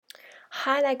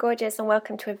Hi there, gorgeous, and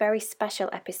welcome to a very special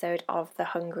episode of The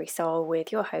Hungry Soul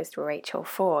with your host, Rachel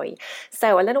Foy.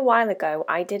 So, a little while ago,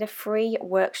 I did a free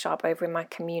workshop over in my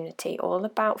community all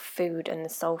about food and the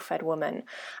soul-fed woman.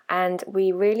 And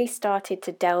we really started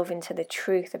to delve into the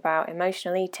truth about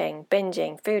emotional eating,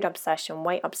 binging, food obsession,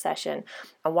 weight obsession,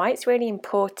 and why it's really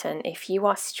important if you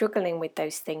are struggling with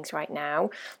those things right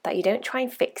now, that you don't try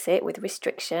and fix it with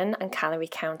restriction and calorie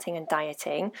counting and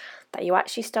dieting, that you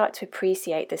actually start to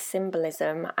appreciate the symbolism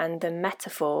and the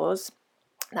metaphors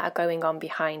that are going on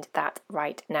behind that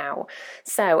right now.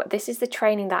 So this is the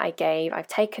training that I gave. I've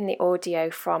taken the audio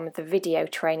from the video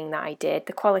training that I did.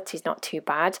 The quality is not too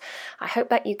bad. I hope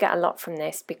that you get a lot from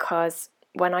this, because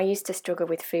when I used to struggle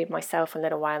with food myself a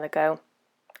little while ago,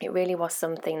 it really was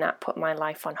something that put my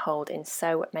life on hold in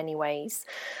so many ways,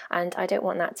 and I don't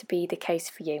want that to be the case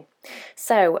for you.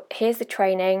 So here's the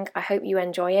training. I hope you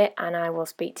enjoy it, and I will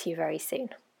speak to you very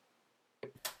soon.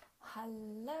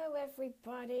 Hello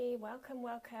everybody,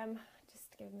 welcome.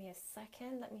 Just give me a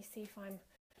second, let me see if I'm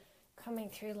coming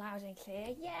through loud and clear.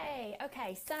 Yay!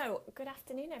 Okay, so good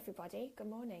afternoon everybody, good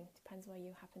morning, depends where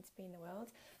you happen to be in the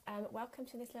world. Welcome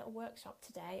to this little workshop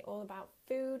today, all about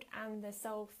food and the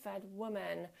soul-fed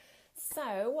woman.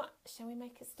 So, shall we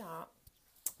make a start?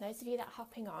 Those of you that are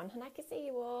hopping on, and I can see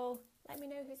you all, let me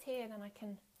know who's here, then I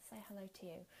can say hello to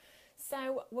you.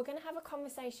 So, we're going to have a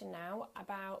conversation now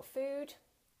about food,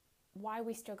 why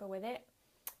we struggle with it,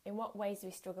 in what ways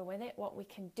we struggle with it, what we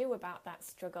can do about that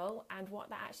struggle, and what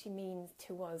that actually means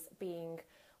to us being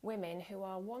women who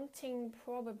are wanting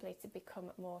probably to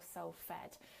become more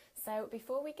soul-fed. So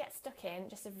before we get stuck in,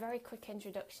 just a very quick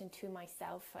introduction to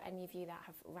myself for any of you that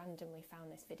have randomly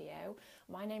found this video.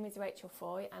 My name is Rachel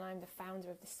Foy and I'm the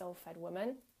founder of the Soul-Fed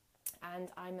Woman, and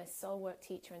I'm a soul work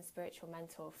teacher and spiritual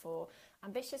mentor for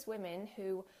ambitious women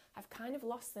who have kind of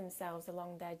lost themselves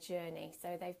along their journey.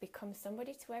 So they've become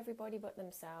somebody to everybody but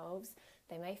themselves.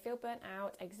 They may feel burnt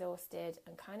out, exhausted,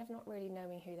 and kind of not really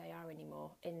knowing who they are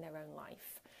anymore in their own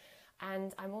life.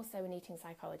 And I'm also an eating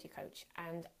psychology coach,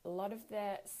 and a lot of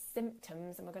the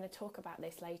symptoms, and we're going to talk about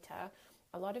this later,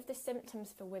 a lot of the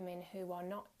symptoms for women who are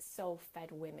not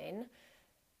soul-fed women,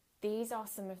 these are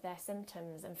some of their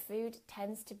symptoms, and food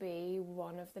tends to be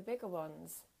one of the bigger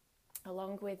ones,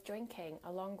 along with drinking,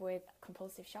 along with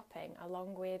compulsive shopping,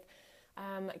 along with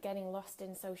getting lost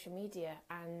in social media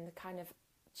and kind of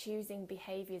choosing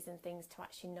behaviours and things to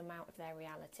actually numb out of their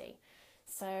reality.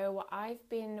 So I've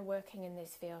been working in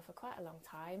this field for quite a long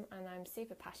time, and I'm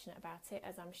super passionate about it,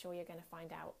 as I'm sure you're going to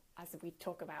find out as we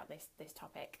talk about this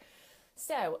topic.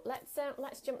 So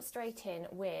let's jump straight in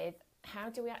with, how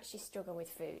do we actually struggle with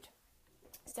food?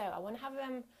 So I want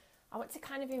to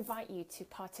kind of invite you to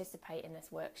participate in this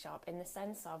workshop, in the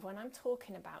sense of, when I'm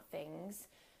talking about things,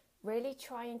 really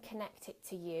try and connect it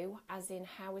to you, as in,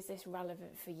 how is this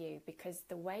relevant for you? Because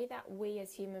the way that we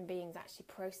as human beings actually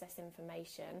process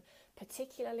information,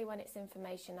 particularly when it's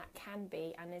information that can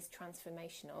be and is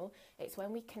transformational, it's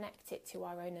when we connect it to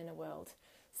our own inner world.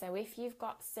 So if you've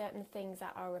got certain things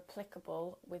that are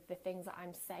applicable with the things that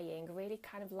I'm saying, really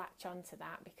kind of latch onto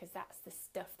that, because that's the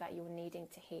stuff that you're needing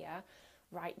to hear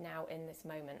right now in this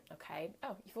moment, okay?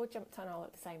 Oh, you've all jumped on all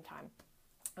at the same time.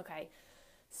 Okay,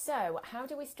 so how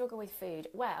do we struggle with food?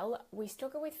 Well, we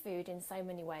struggle with food in so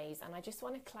many ways, and I just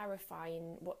want to clarify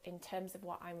in terms of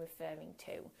what I'm referring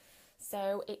to.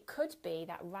 So it could be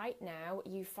that right now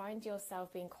you find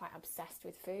yourself being quite obsessed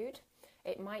with food.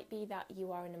 It might be that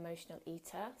you are an emotional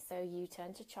eater, so you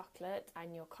turn to chocolate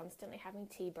and you're constantly having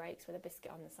tea breaks with a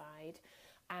biscuit on the side,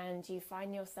 and you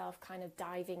find yourself kind of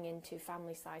diving into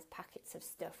family-sized packets of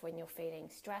stuff when you're feeling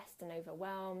stressed and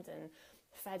overwhelmed and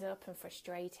fed up and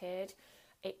frustrated.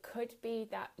 It could be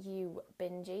that you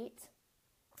binge eat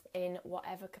in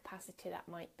whatever capacity that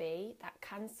might be. That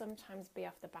can sometimes be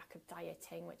off the back of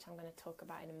dieting, which I'm going to talk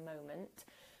about in a moment.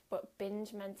 But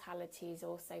binge mentality is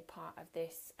also part of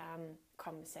this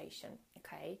conversation,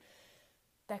 okay?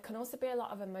 There can also be a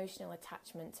lot of emotional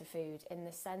attachment to food, in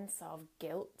the sense of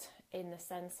guilt, in the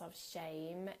sense of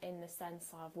shame, in the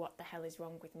sense of, what the hell is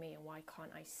wrong with me and why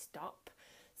can't I stop?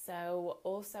 So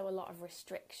also a lot of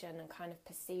restriction and kind of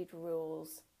perceived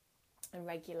rules and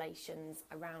regulations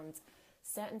around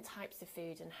certain types of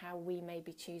food and how we may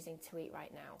be choosing to eat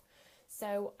right now.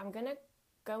 So I'm going to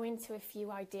go into a few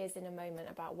ideas in a moment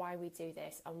about why we do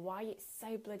this and why it's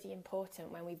so bloody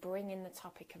important when we bring in the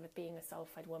topic of being a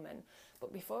soul-fed woman.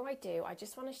 But before I do, I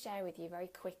just want to share with you very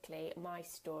quickly my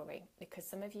story, because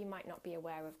some of you might not be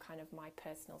aware of kind of my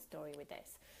personal story with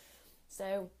this.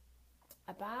 So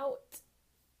about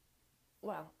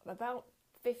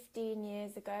 15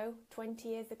 years ago, 20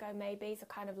 years ago maybe, so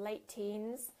kind of late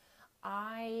teens,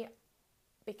 I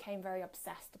became very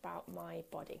obsessed about my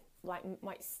body, like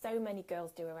so many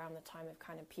girls do around the time of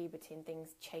kind of puberty and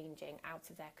things changing out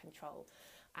of their control.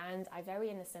 And I very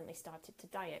innocently started to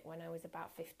diet when I was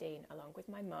about 15, along with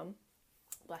my mum.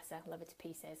 Bless her, love her to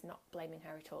pieces, not blaming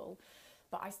her at all.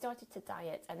 But I started to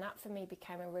diet, and that for me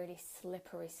became a really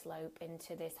slippery slope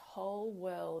into this whole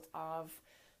world of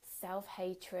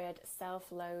self-hatred,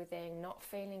 self-loathing, not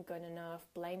feeling good enough,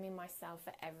 blaming myself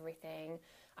for everything,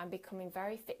 and becoming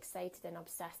very fixated and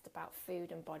obsessed about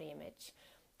food and body image.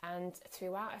 And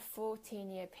throughout a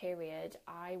 14-year period,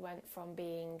 I went from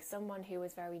being someone who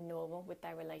was very normal with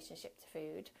their relationship to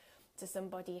food to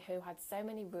somebody who had so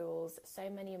many rules, so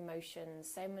many emotions,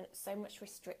 so much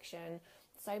restriction,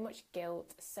 so much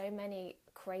guilt, so many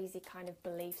crazy kind of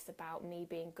beliefs about me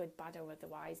being good, bad or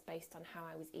otherwise based on how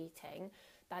I was eating,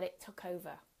 that it took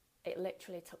over. It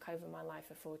literally took over my life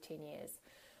for 14 years.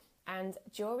 And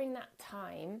during that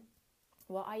time,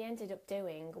 what I ended up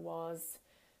doing was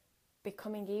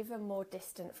becoming even more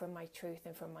distant from my truth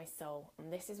and from my soul.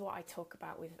 And this is what I talk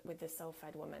about with the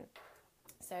Soul-Fed Woman.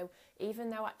 So even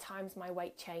though at times my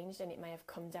weight changed and it may have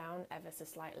come down ever so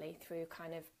slightly through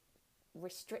kind of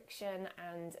restriction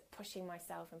and pushing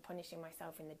myself and punishing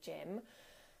myself in the gym,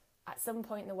 at some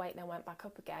point the weight then went back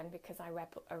up again because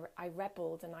I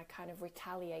rebelled and I kind of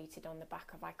retaliated on the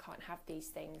back of I can't have these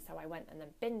things. So I went and then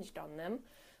binged on them,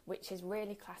 which is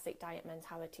really classic diet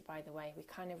mentality, by the way. We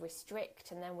kind of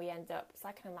restrict and then we end up, it's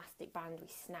like an elastic band, we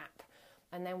snap.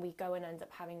 And then we go and end up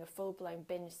having a full-blown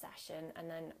binge session and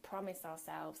then promise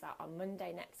ourselves that on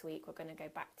Monday next week, we're going to go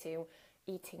back to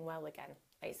eating well again.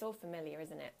 It's all familiar,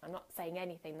 isn't it? I'm not saying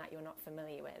anything that you're not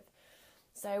familiar with.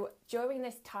 So during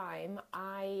this time,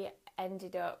 I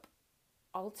ended up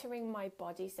altering my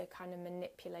body, so kind of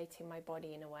manipulating my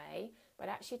body in a way. But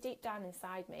actually deep down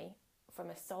inside me, from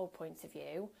a soul point of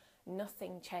view,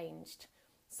 nothing changed.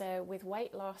 So with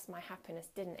weight loss, my happiness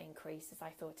didn't increase as I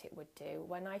thought it would do.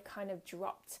 When I kind of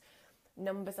dropped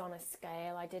numbers on a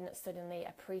scale, I didn't suddenly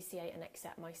appreciate and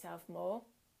accept myself more,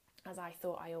 as I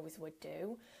thought I always would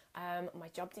do. My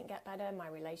job didn't get better, my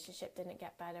relationship didn't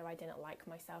get better, I didn't like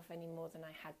myself any more than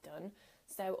I had done.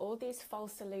 So all these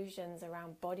false illusions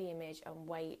around body image and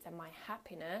weight and my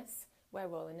happiness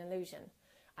were all an illusion.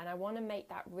 And I want to make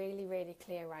that really, really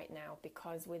clear right now,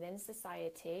 because within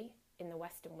society, in the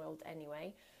Western world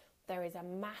anyway, there is a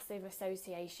massive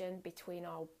association between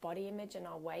our body image and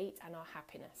our weight and our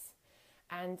happiness.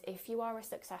 And if you are a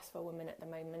successful woman at the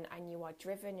moment and you are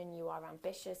driven and you are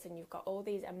ambitious and you've got all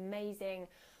these amazing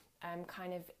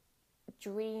kind of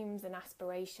dreams and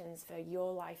aspirations for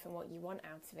your life and what you want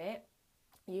out of it,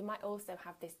 you might also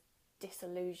have this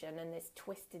disillusion and this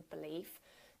twisted belief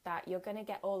that you're going to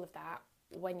get all of that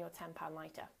when you're 10 pound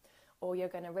lighter, or you're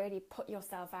going to really put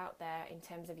yourself out there in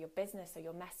terms of your business or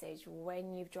your message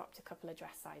when you've dropped a couple of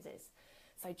dress sizes.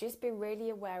 So just be really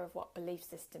aware of what belief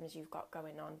systems you've got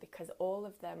going on, because all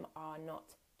of them are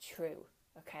not true,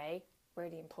 okay?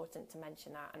 Really important to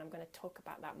mention that, and I'm going to talk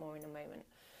about that more in a moment.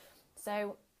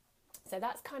 So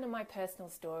that's kind of my personal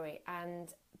story,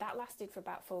 and that lasted for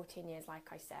about 14 years, like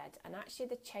I said. And actually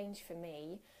the change for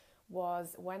me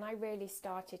was when I really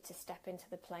started to step into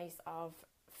the place of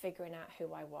figuring out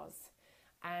who I was.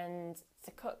 And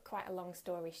to cut quite a long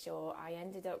story short, I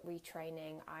ended up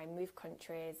retraining, I moved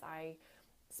countries, I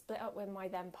split up with my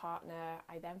then partner,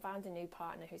 I then found a new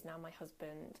partner who's now my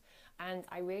husband, and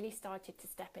I really started to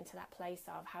step into that place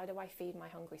of how do I feed my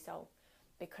hungry soul?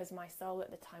 Because my soul at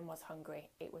the time was hungry.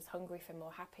 It was hungry for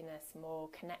more happiness, more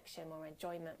connection, more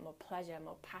enjoyment, more pleasure,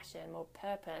 more passion, more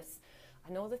purpose,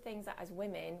 and all the things that as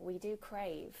women we do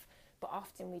crave, but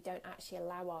often we don't actually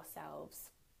allow ourselves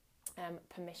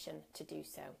permission to do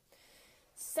so.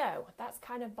 So that's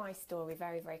kind of my story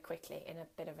very, very quickly in a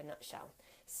bit of a nutshell.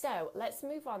 So let's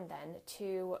move on then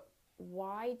to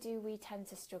why do we tend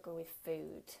to struggle with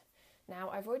food? Now,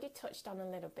 I've already touched on a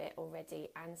little bit already,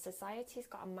 and society's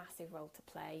got a massive role to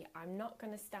play. I'm not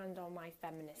going to stand on my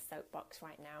feminist soapbox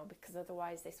right now, because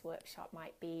otherwise this workshop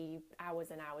might be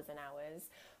hours and hours and hours.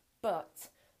 But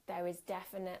there is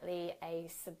definitely a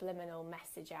subliminal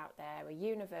message out there, a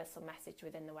universal message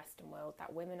within the Western world,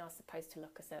 that women are supposed to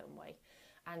look a certain way,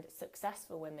 and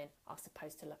successful women are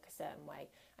supposed to look a certain way.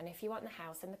 And if you want the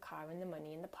house and the car and the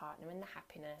money and the partner and the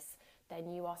happiness,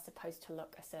 then you are supposed to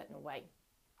look a certain way.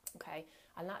 Okay,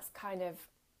 and that's kind of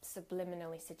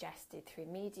subliminally suggested through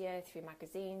media, through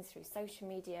magazines, through social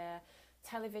media,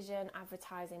 television,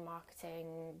 advertising, marketing,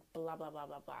 blah, blah, blah,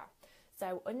 blah, blah.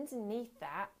 So underneath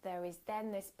that, there is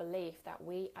then this belief that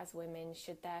we as women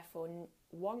should therefore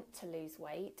want to lose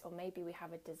weight, or maybe we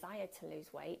have a desire to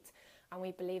lose weight, and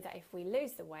we believe that if we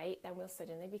lose the weight, then we'll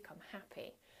suddenly become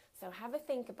happy. So have a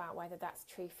think about whether that's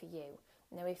true for you.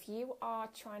 Now, if you are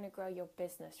trying to grow your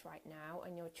business right now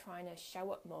and you're trying to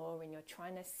show up more and you're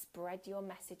trying to spread your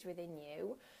message within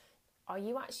you, are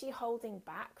you actually holding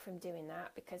back from doing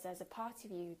that because there's a part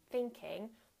of you thinking,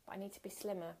 but I need to be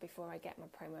slimmer before I get my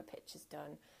promo pictures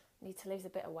done. I need to lose a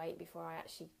bit of weight before I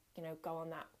actually, go on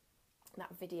that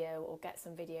video or get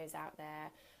some videos out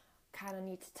there. Kind of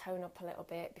need to tone up a little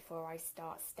bit before I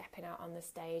start stepping out on the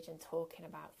stage and talking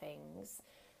about things.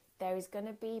 There is going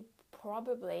to be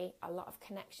probably a lot of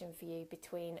connection for you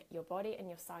between your body and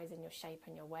your size and your shape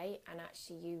and your weight, and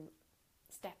actually you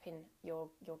stepping your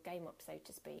game up, so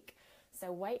to speak.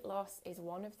 So weight loss is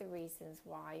one of the reasons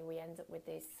why we end up with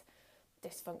this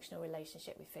dysfunctional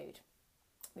relationship with food.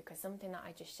 Because something that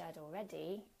I just shared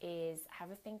already is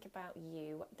have a think about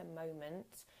you at the moment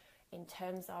in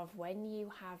terms of when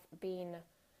you have been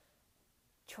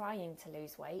trying to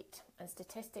lose weight, and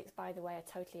statistics, by the way, are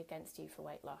totally against you for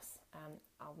weight loss.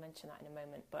 I'll mention that in a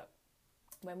moment. But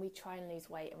when we try and lose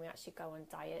weight and we actually go on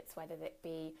diets, whether it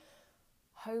be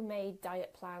homemade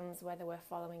diet plans, whether we're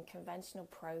following conventional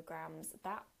programs,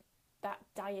 that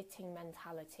dieting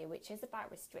mentality, which is about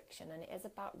restriction and it is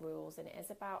about rules and it is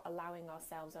about allowing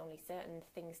ourselves only certain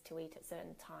things to eat at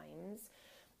certain times,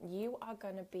 you are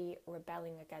going to be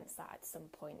rebelling against that at some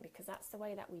point, because that's the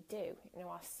way that we do.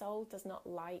 Our soul does not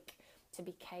like to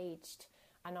be caged,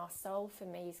 and our soul for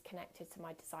me is connected to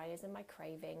my desires and my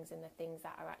cravings and the things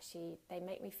that are actually, they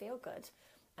make me feel good.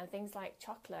 And things like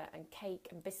chocolate and cake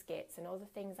and biscuits and all the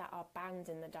things that are banned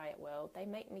in the diet world, they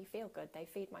make me feel good. They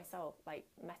feed my soul, like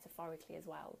metaphorically as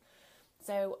well.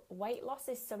 So weight loss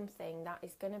is something that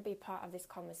is going to be part of this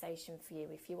conversation for you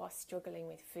if you are struggling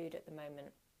with food at the moment.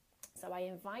 So I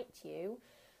invite you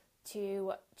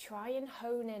to try and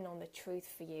hone in on the truth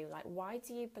for you. Like, why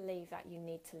do you believe that you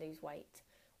need to lose weight?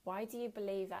 Why do you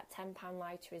believe that 10 pound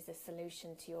lighter is the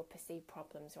solution to your perceived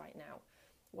problems right now?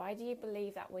 Why do you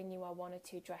believe that when you are 1 or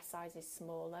 2 dress sizes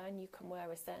smaller and you can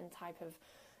wear a certain type of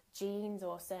jeans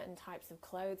or certain types of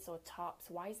clothes or tops,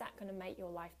 why is that going to make your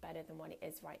life better than what it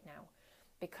is right now?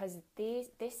 Because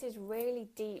this is really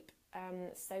deep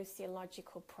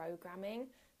sociological programming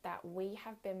that we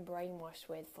have been brainwashed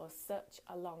with for such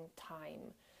a long time.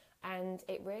 And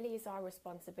it really is our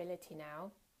responsibility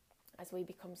now, as we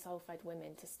become soul-fed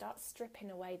women, to start stripping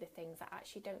away the things that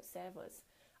actually don't serve us.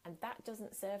 And that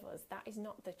doesn't serve us. That is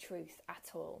not the truth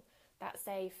at all. That's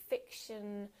a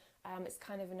fiction. It's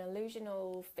kind of an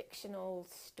illusional, fictional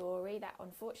story that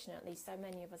unfortunately so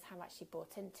many of us have actually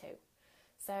bought into.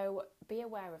 So be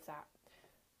aware of that.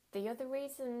 The other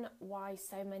reason why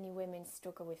so many women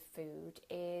struggle with food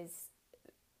is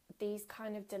these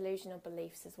kind of delusional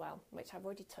beliefs as well, which I've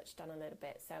already touched on a little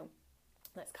bit. So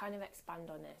let's kind of expand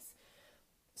on this.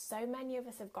 So many of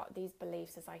us have got these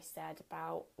beliefs, as I said,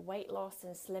 about weight loss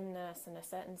and slimness and a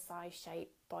certain size,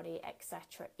 shape, body,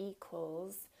 etc.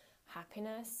 equals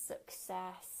happiness,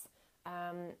 success,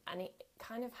 and it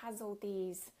kind of has all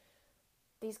these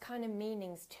kind of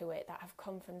meanings to it that have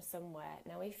come from somewhere.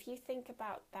 Now, if you think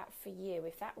about that for you,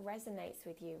 if that resonates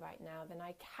with you right now, then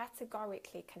I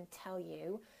categorically can tell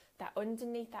you that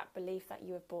underneath that belief that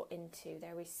you have bought into,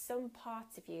 there is some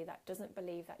part of you that doesn't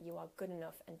believe that you are good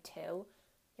enough until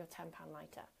you're 10 pound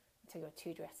lighter, until you're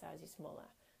 2 dress sizes smaller,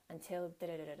 until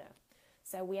da-da-da-da-da.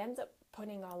 So we end up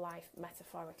putting our life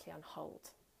metaphorically on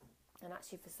hold, and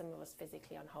actually for some of us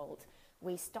physically on hold.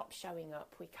 We stop showing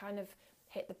up. We kind of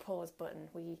hit the pause button.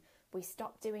 We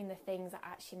stop doing the things that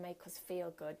actually make us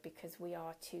feel good because we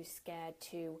are too scared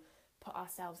to put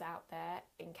ourselves out there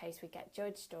in case we get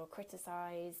judged or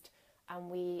criticized, and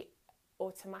we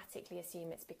automatically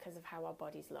assume it's because of how our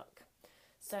bodies look.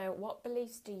 So what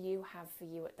beliefs do you have for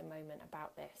you at the moment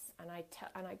about this? And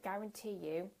I guarantee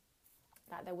you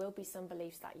that there will be some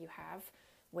beliefs that you have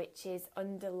which is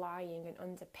underlying and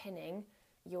underpinning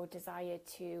your desire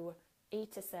to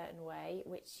eat a certain way,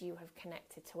 which you have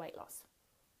connected to weight loss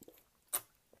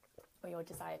or your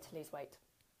desire to lose weight.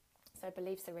 So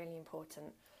beliefs are really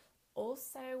important.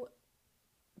 Also,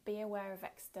 be aware of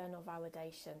external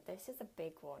validation. This is a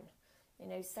big one.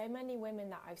 So many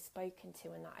women that I've spoken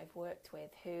to and that I've worked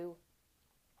with who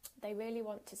they really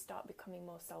want to start becoming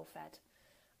more soul-fed.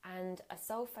 And a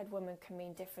soul-fed woman can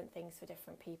mean different things for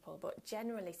different people. But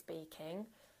generally speaking,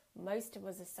 most of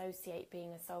us associate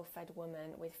being a soul-fed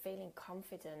woman with feeling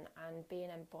confident and being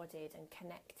embodied and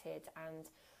connected and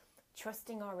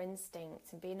trusting our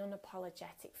instincts and being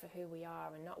unapologetic for who we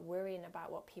are and not worrying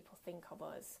about what people think of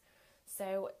us.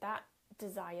 So that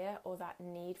desire or that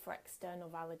need for external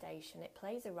validation, it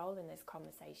plays a role in this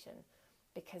conversation,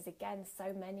 because again,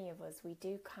 so many of us, we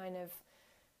do kind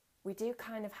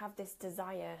of have this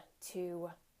desire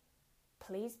to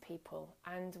please people,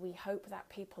 and we hope that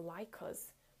people like us,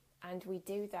 and we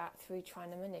do that through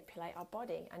trying to manipulate our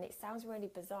body. And it sounds really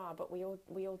bizarre, but we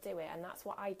all do it. And that's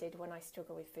what I did when I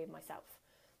struggled with food myself,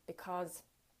 because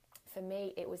for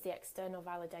me it was the external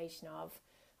validation of,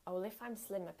 oh, well, if I'm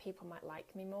slimmer people might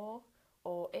like me more,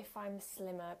 or if I'm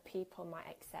slimmer people might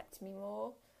accept me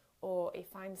more, or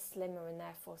if I'm slimmer and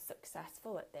therefore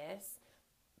successful at this,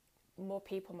 more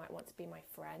people might want to be my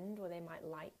friend, or they might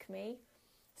like me.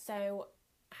 So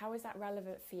how is that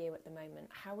relevant for you at the moment?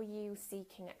 How are you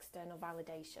seeking external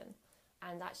validation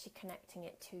and actually connecting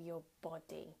it to your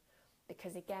body?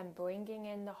 Because again, bringing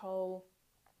in the whole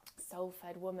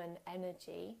soul-fed woman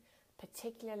energy,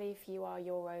 particularly if you are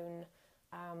your own,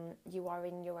 you are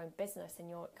in your own business and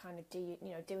you're kind of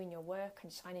doing your work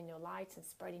and shining your light and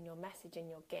spreading your message and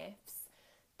your gifts,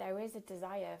 there is a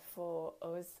desire for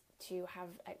us to have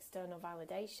external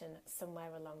validation somewhere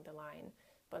along the line.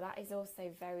 But that is also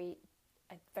a very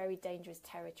dangerous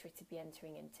territory to be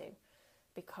entering into,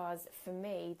 because for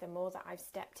me, the more that I've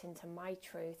stepped into my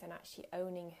truth and actually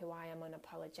owning who I am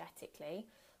unapologetically,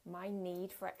 my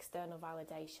need for external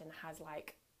validation has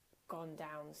gone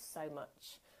down so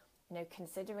much.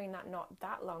 Considering that not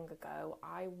that long ago,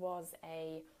 I was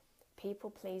a people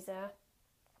pleaser.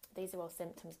 These are all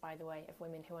symptoms, by the way, of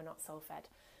women who are not soul-fed.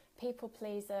 People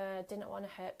pleaser, didn't want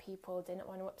to hurt people, didn't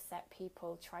want to upset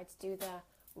people, tried to do the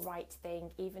right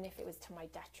thing, even if it was to my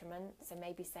detriment. So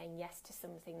maybe saying yes to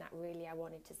something that really I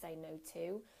wanted to say no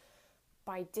to.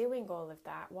 By doing all of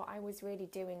that, what I was really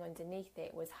doing underneath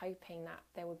it was hoping that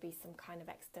there would be some kind of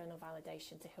external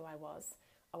validation to who I was.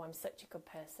 Oh, I'm such a good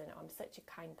person, or I'm such a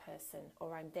kind person,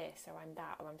 or I'm this, or I'm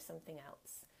that, or I'm something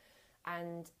else.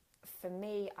 And for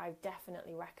me, I've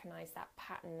definitely recognized that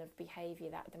pattern of behavior,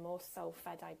 that the more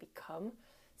soul-fed I become,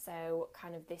 so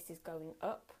kind of this is going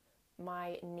up,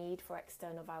 my need for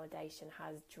external validation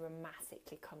has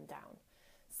dramatically come down.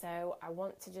 So I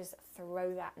want to just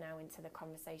throw that now into the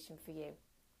conversation for you,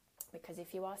 because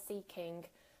if you are seeking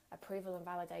approval and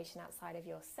validation outside of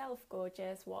yourself,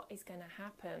 gorgeous, what is going to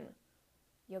happen?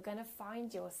 You're going to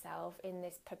find yourself in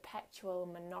this perpetual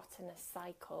monotonous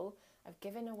cycle of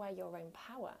giving away your own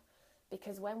power.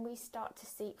 Because when we start to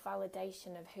seek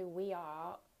validation of who we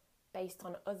are based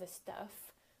on other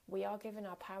stuff, we are giving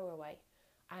our power away.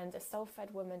 And a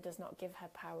soul-fed woman does not give her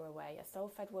power away. A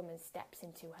soul-fed woman steps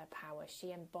into her power.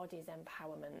 She embodies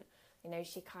empowerment.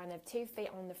 She kind of 2 feet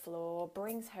on the floor,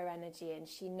 brings her energy in.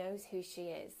 She knows who she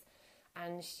is.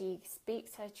 And she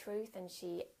speaks her truth, and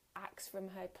she acts from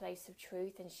her place of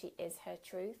truth, and she is her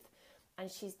truth.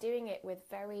 And she's doing it with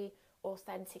very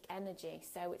authentic energy.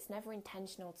 So it's never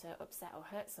intentional to upset or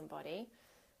hurt somebody.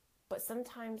 But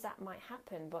sometimes that might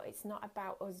happen, but it's not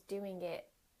about us doing it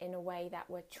in a way that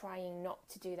we're trying not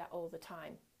to do that all the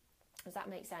time. Does that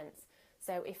make sense?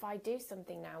 So if I do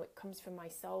something now, it comes from my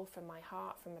soul, from my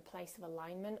heart, from a place of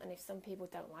alignment. And if some people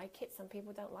don't like it, some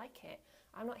people don't like it.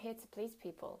 I'm not here to please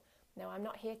people. No, I'm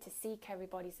not here to seek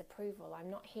everybody's approval. I'm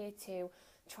not here to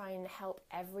try and help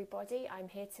everybody. I'm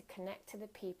here to connect to the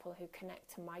people who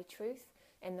connect to my truth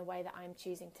in the way that I'm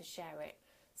choosing to share it.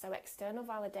 So external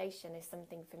validation is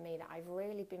something for me that I've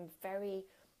really been very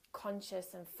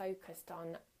conscious and focused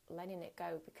on letting it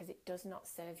go, because it does not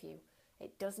serve you.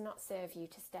 It does not serve you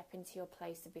to step into your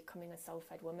place of becoming a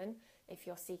soul-fed woman if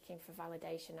you're seeking for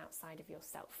validation outside of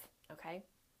yourself, okay?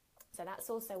 So that's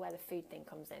also where the food thing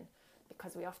comes in,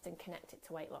 because we often connect it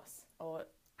to weight loss or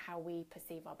how we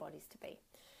perceive our bodies to be.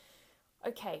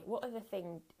 Okay, what other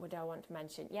thing would I want to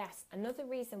mention? Yes, another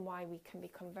reason why we can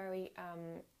become very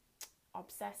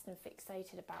obsessed and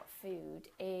fixated about food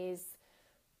is,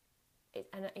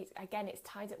 it's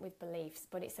tied up with beliefs,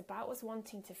 but it's about us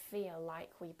wanting to feel like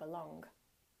we belong.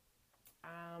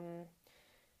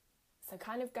 So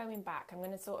kind of going back, I'm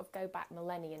going to sort of go back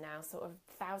millennia now, sort of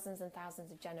thousands and thousands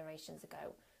of generations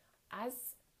ago.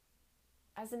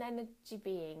 As an energy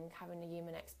being having a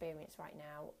human experience right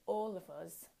now, all of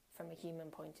us, from a human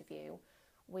point of view,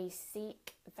 we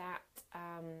seek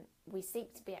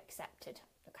to be accepted.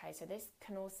 Okay, so this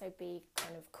can also be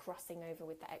kind of crossing over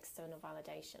with the external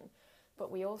validation. But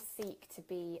we all seek to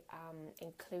be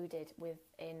included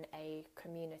within a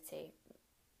community.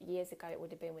 Years ago, it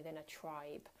would have been within a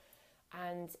tribe.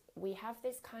 And we have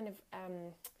this kind of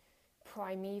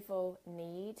primeval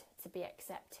need to be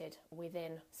accepted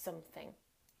within something,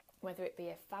 whether it be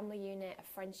a family unit,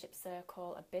 a friendship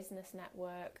circle, a business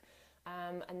network.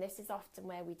 And this is often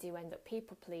where we do end up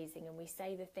people pleasing, and we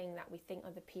say the thing that we think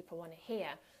other people want to hear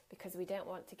because we don't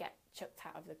want to get chucked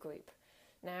out of the group.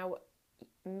 Now,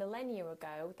 millennia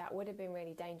ago, that would have been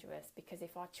really dangerous, because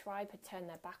if our tribe had turned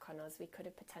their back on us, we could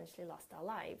have potentially lost our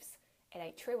lives. It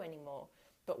ain't true anymore.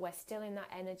 but we're still in that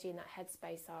energy, in that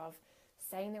headspace of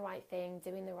saying the right thing,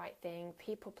 doing the right thing,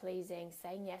 people pleasing,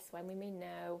 saying yes when we mean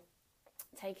no,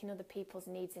 taking other people's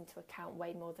needs into account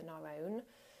way more than our own.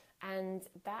 And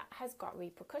that has got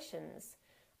repercussions.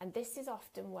 And this is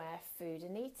often where food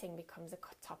and eating becomes a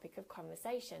topic of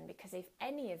conversation, because if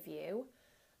any of you,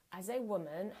 as a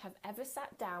woman, have ever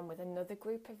sat down with another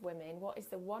group of women, what is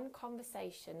the one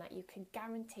conversation that you can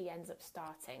guarantee ends up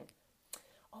starting?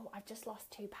 Oh, I've just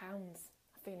lost 2 pounds.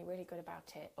 I'm feeling really good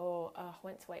about it. Or, oh, I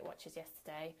went to Weight Watchers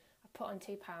yesterday. I put on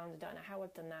 2 pounds. I don't know how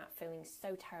I've done that. Feeling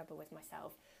so terrible with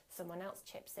myself. Someone else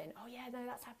chips in. Oh, yeah, no,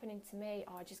 that's happening to me.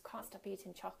 Oh, I just can't stop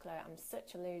eating chocolate. I'm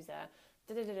such a loser.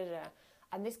 Da da da da da.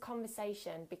 And this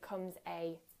conversation becomes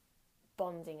a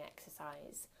bonding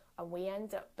exercise. And we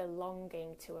end up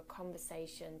belonging to a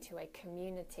conversation, to a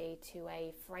community, to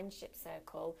a friendship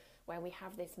circle where we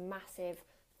have this massive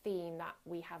theme that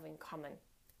we have in common.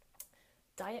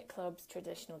 Diet clubs,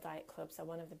 traditional diet clubs, are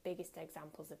one of the biggest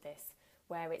examples of this,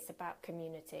 where it's about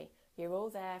community. You're all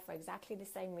there for exactly the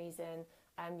same reason.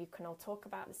 You can all talk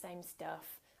about the same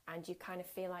stuff, and you kind of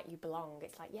feel like you belong.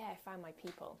 It's like, yeah, I found my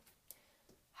people.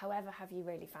 However, have you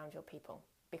really found your people?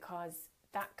 Because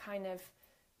that kind of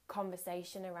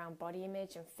conversation around body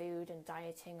image and food and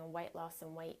dieting and weight loss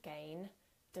and weight gain,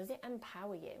 does it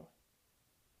empower you?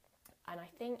 And I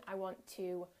think I want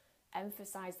to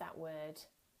emphasize that word,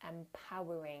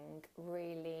 empowering,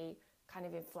 really kind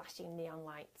of in flashing neon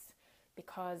lights,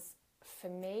 because for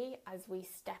me, as we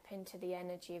step into the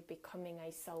energy of becoming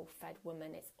a soul-fed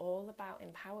woman, it's all about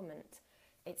empowerment.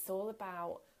 It's all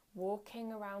about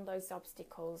walking around those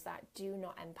obstacles that do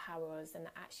not empower us and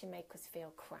that actually make us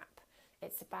feel crap.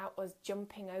 It's about us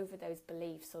jumping over those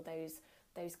beliefs or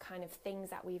those kind of things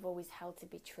that we've always held to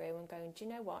be true and going, do you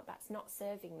know what, that's not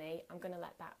serving me, I'm going to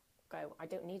let that go, I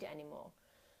don't need it anymore.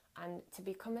 And to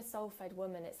become a soul-fed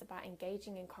woman, it's about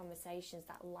engaging in conversations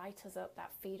that light us up,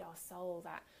 that feed our soul,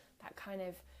 that kind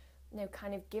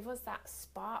of give us that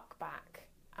spark back.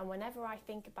 And whenever I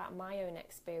think about my own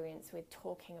experience with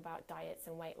talking about diets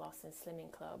and weight loss and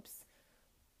slimming clubs,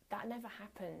 that never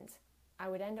happened. I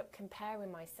would end up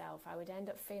comparing myself. I would end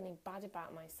up feeling bad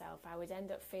about myself. I would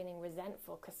end up feeling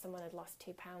resentful because someone had lost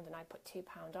 2 pounds and I put 2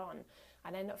 pounds on.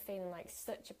 I'd end up feeling like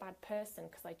such a bad person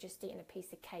because I'd just eaten a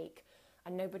piece of cake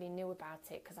and nobody knew about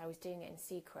it because I was doing it in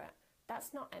secret.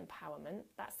 That's not empowerment.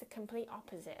 That's the complete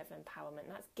opposite of empowerment.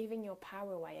 That's giving your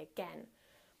power away again.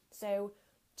 So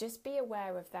just be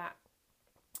aware of that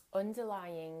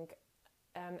underlying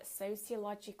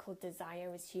sociological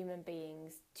desire as human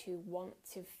beings to want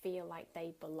to feel like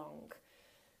they belong.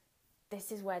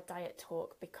 This is where diet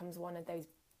talk becomes one of those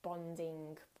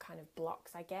bonding kind of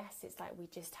blocks, I guess. It's like we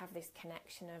just have this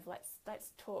connection of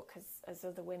let's talk as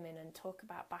other women and talk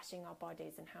about bashing our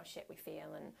bodies and how shit we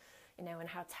feel, and and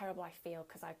how terrible I feel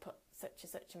because I put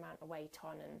such amount of weight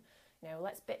on, and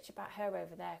let's bitch about her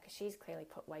over there because she's clearly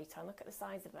put weight on. Look at the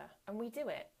size of her. And we do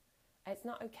it. It's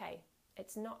not okay.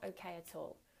 It's not okay at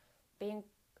all. Being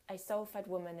a soul-fed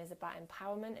woman is about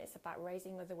empowerment. It's about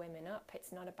raising other women up.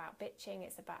 It's not about bitching.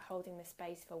 It's about holding the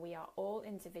space for we are all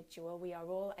individual. We are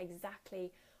all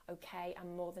exactly okay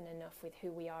and more than enough with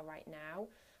who we are right now.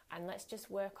 And let's just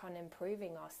work on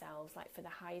improving ourselves, like for the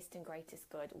highest and greatest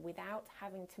good, without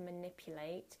having to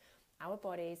manipulate our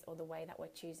bodies or the way that we're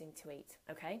choosing to eat,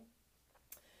 okay?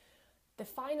 The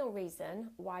final reason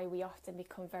why we often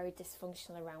become very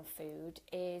dysfunctional around food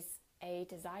is a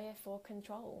desire for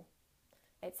control.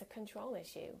 It's a control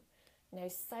issue.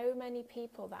 So many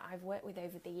people that I've worked with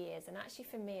over the years, and actually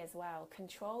for me as well,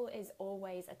 control is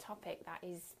always a topic that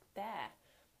is there.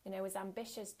 As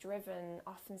ambitious, driven,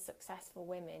 often successful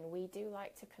women, we do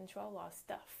like to control our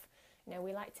stuff.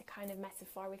 We like to kind of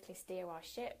metaphorically steer our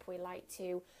ship. We like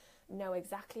to know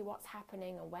exactly what's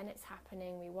happening and when it's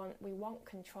happening. We want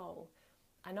control.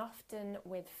 And often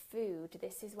with food,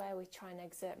 this is where we try and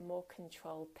exert more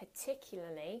control,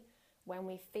 particularly when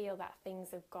we feel that things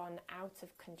have gone out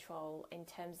of control in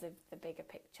terms of the bigger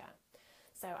picture.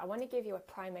 So I want to give you a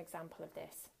prime example of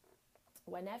this.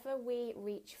 Whenever we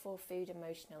reach for food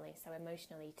emotionally, so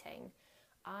emotional eating,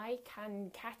 I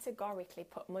can categorically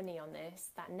put money on this,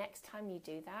 that next time you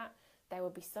do that, there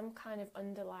will be some kind of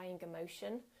underlying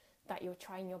emotion that you're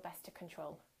trying your best to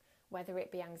control. Whether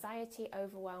it be anxiety,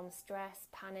 overwhelm, stress,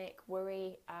 panic,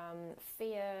 worry,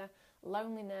 fear,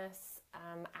 loneliness,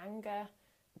 anger,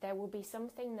 there will be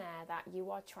something there that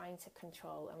you are trying to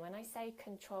control. And when I say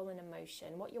control an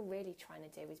emotion, what you're really trying to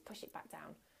do is push it back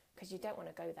down, because you don't want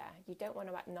to go there. You don't want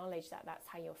to acknowledge that that's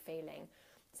how you're feeling.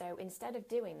 So instead of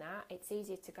doing that, it's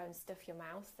easier to go and stuff your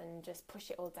mouth and just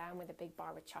push it all down with a big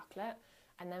bar of chocolate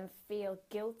and then feel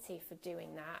guilty for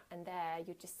doing that, and there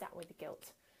you're just sat with the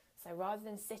guilt. So rather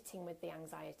than sitting with the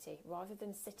anxiety, rather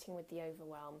than sitting with the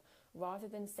overwhelm, rather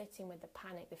than sitting with the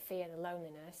panic, the fear, the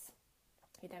loneliness,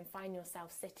 you then find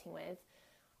yourself sitting with,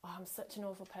 oh, I'm such an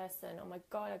awful person. Oh my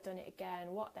God, I've done it again.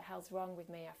 What the hell's wrong with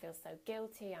me? I feel so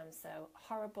guilty. I'm so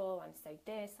horrible. I'm so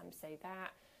this, I'm so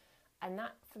that. And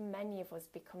that, for many of us,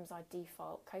 becomes our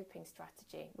default coping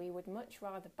strategy. We would much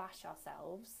rather bash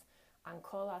ourselves and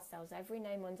call ourselves every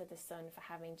name under the sun for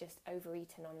having just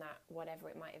overeaten on that, whatever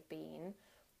it might have been,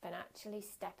 than actually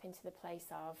step into the place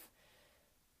of,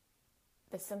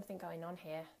 there's something going on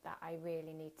here that I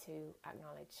really need to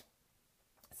acknowledge.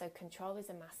 So control is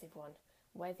a massive one.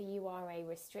 Whether you are a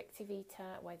restrictive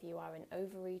eater, whether you are an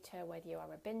overeater, whether you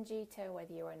are a binge eater,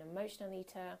 whether you are an emotional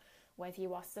eater, whether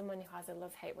you are someone who has a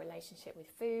love-hate relationship with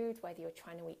food, whether you're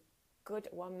trying to eat good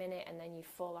 1 minute and then you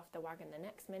fall off the wagon the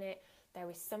next minute, there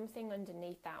is something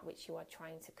underneath that which you are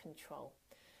trying to control.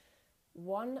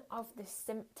 One of the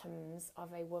symptoms of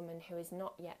a woman who is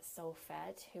not yet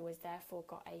soul-fed, who has therefore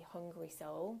got a hungry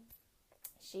soul,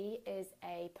 she is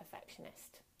a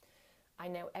perfectionist. I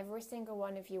know every single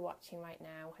one of you watching right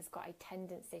now has got a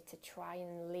tendency to try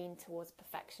and lean towards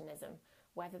perfectionism,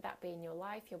 whether that be in your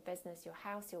life, your business, your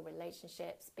house, your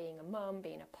relationships, being a mum,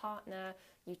 being a partner.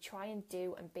 You try and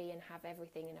do and be and have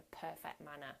everything in a perfect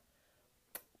manner.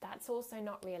 That's also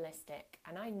not realistic.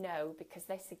 And I know, because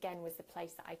this again was the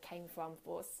place that I came from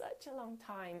for such a long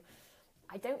time.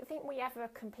 I don't think we ever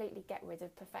completely get rid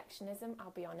of perfectionism,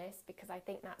 I'll be honest, because I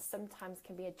think that sometimes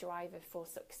can be a driver for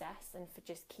success and for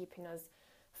just keeping us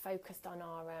focused on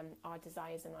our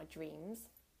desires and our dreams.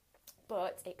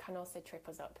 But it can also trip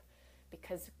us up,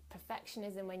 because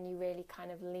perfectionism, when you really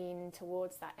kind of lean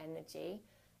towards that energy,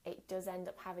 it does end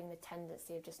up having the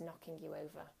tendency of just knocking you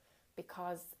over,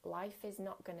 because life is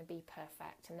not going to be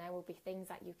perfect and there will be things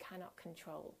that you cannot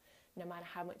control, no matter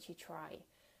how much you try.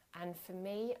 And for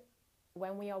me,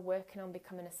 when we are working on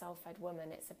becoming a soul-fed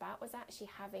woman, it's about us actually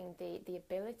having the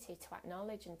ability to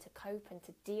acknowledge and to cope and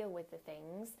to deal with the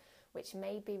things which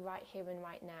maybe right here and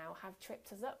right now have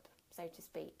tripped us up, so to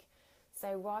speak.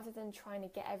 So rather than trying to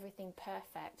get everything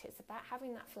perfect, it's about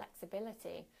having that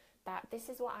flexibility that this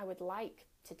is what I would like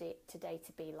today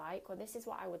to be like, or this is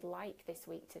what I would like this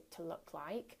week to look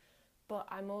like, but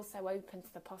I'm also open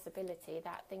to the possibility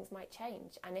that things might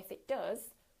change. And if it does,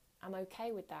 I'm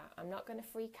okay with that. I'm not going to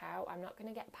freak out. I'm not going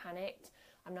to get panicked.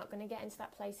 I'm not going to get into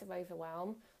that place of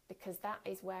overwhelm, because that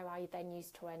is where I then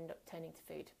used to end up turning to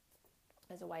food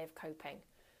as a way of coping.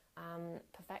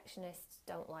 Perfectionists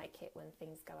don't like it when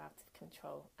things go out of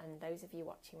control. And those of you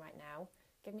watching right now,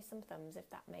 give me some thumbs if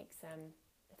that makes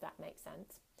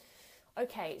sense.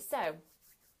 Okay, so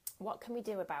what can we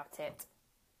do about it?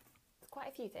 There's quite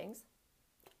a few things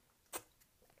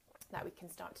that we can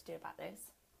start to do about this,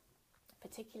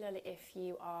 particularly if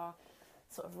you are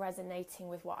sort of resonating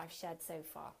with what I've shared so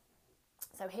far.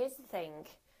 So here's the thing.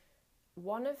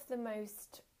 One of the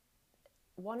most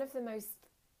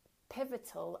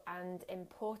pivotal and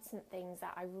important things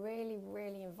that I really,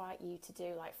 really invite you to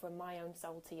do, like from my own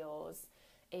soul to yours,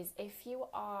 is if you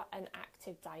are an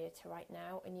active dieter right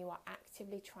now and you are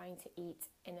actively trying to eat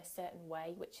in a certain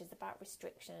way, which is about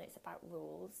restriction, it's about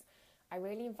rules, I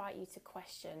really invite you to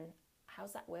question,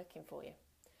 how's that working for you?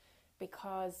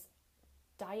 Because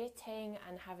dieting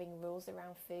and having rules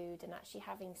around food and actually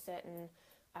having certain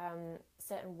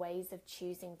ways of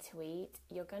choosing to eat,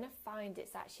 you're going to find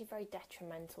it's actually very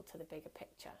detrimental to the bigger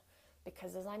picture.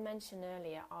 Because as I mentioned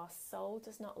earlier, our soul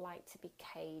does not like to be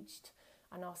caged,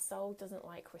 and our soul doesn't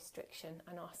like restriction,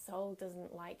 and our soul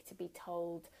doesn't like to be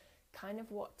told kind of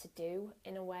what to do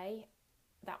in a way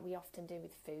that we often do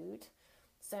with food.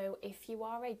 So if you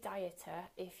are a dieter,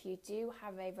 if you do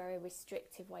have a very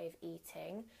restrictive way of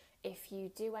eating, if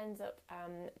you do end up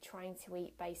trying to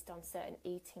eat based on certain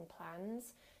eating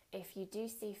plans, if you do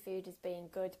see food as being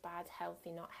good, bad,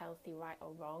 healthy, not healthy, right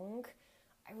or wrong,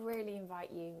 I really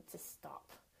invite you to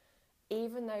stop.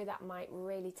 Even though that might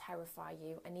really terrify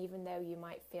you, and even though you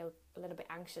might feel a little bit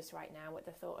anxious right now at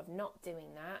the thought of not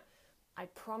doing that, I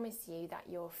promise you that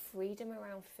your freedom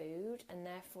around food, and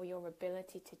therefore your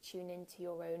ability to tune into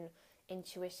your own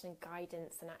intuition,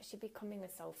 guidance, and actually becoming a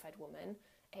soul-fed woman,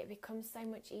 it becomes so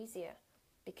much easier,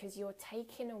 because you're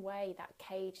taking away that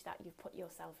cage that you've put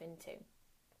yourself into.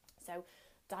 So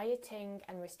dieting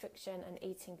and restriction and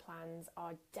eating plans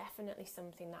are definitely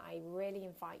something that I really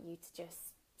invite you to just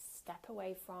step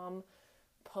away from,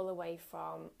 pull away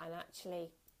from, and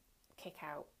actually kick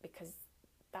out, because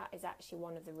that is actually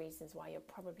one of the reasons why you're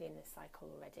probably in this cycle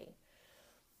already.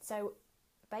 So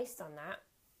based on that,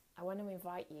 I want to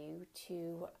invite you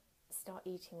to start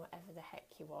eating whatever the heck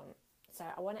you want. So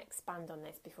I want to expand on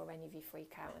this before any of you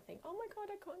freak out and think, oh my God,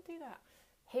 I can't do that.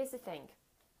 Here's the thing.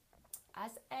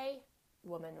 As a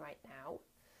woman right now,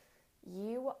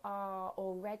 you are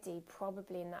already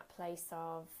probably in that place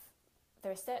of,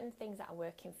 there are certain things that are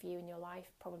working for you in your life,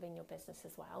 probably in your business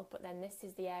as well, but then this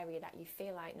is the area that you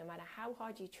feel like no matter how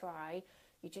hard you try,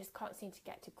 you just can't seem to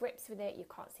get to grips with it, you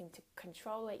can't seem to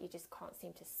control it, you just can't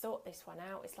seem to sort this one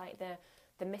out. It's like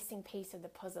the missing piece of the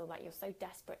puzzle that you're so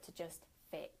desperate to just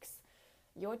fix.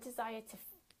 Your desire to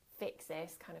fix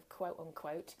this, kind of quote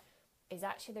unquote, is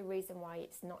actually the reason why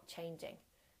it's not changing.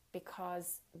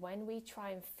 Because when we try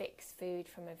and fix food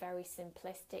from a very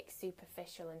simplistic,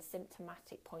 superficial and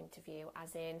symptomatic point of view,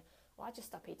 as in, well, I just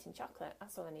stop eating chocolate,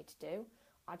 that's all I need to do.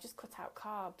 I'll just cut out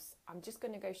carbs, I'm just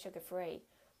going to go sugar-free.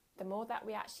 The more that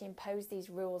we actually impose these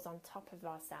rules on top of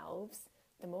ourselves,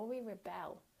 the more we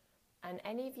rebel. And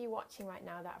any of you watching right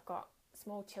now that have got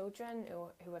small children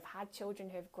or who have had children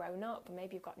who have grown up, or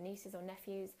maybe you've got nieces or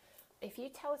nephews, if you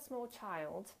tell a small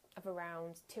child of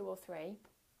around 2 or 3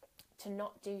 to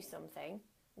not do something,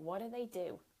 what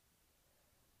do?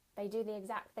 They do the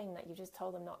exact thing that you just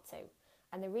told them not to.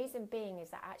 And the reason being is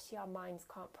that actually our minds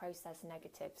can't process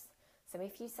negatives. So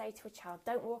if you say to a child,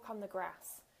 don't walk on the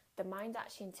grass, the mind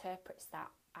actually interprets that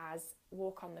as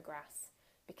walk on the grass,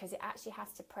 because it actually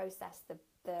has to process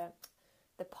the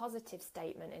positive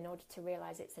statement in order to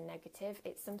realize it's a negative.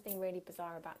 It's something really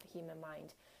bizarre about the human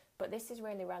mind. But this is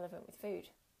really relevant with food.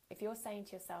 If you're saying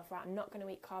to yourself, right, I'm not going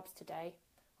to eat carbs today,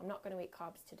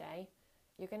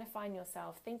 you're going to find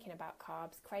yourself thinking about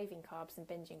carbs, craving carbs and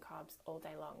binging carbs all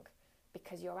day long,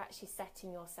 because you're actually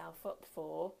setting yourself up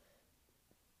for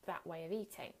that way of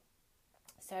eating.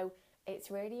 So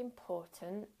it's really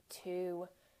important to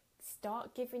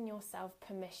start giving yourself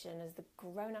permission as the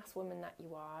grown-ass woman that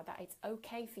you are, that it's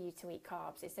okay for you to eat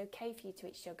carbs, it's okay for you to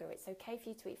eat sugar, it's okay for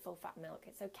you to eat full-fat milk,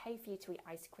 it's okay for you to eat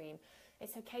ice cream,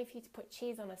 it's okay for you to put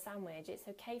cheese on a sandwich, it's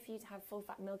okay for you to have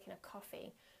full-fat milk in a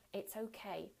coffee. It's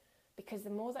okay, because the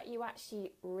more that you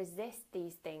actually resist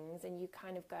these things and you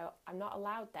kind of go, I'm not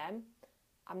allowed them,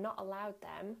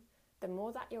 the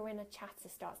more that your inner chatter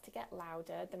starts to get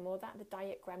louder, the more that the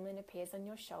diet gremlin appears on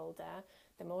your shoulder,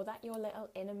 the more that your little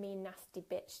inner mean nasty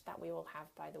bitch that we all have,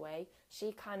 by the way,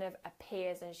 she kind of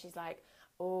appears and she's like,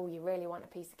 oh, you really want a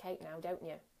piece of cake now, don't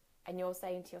you? And you're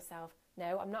saying to yourself,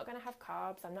 no, I'm not going to have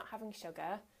carbs, I'm not having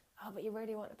sugar. Oh, but you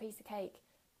really want a piece of cake.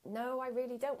 No, I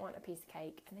really don't want a piece of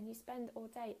cake. And then you spend all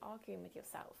day arguing with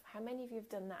yourself. How many of you have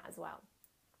done that as well?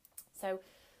 So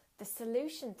the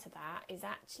solution to that is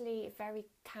actually very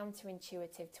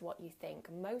counterintuitive to what you think.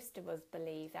 Most of us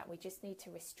believe that we just need to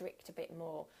restrict a bit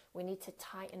more. We need to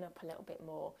tighten up a little bit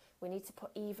more. We need to put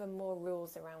even more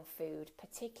rules around food,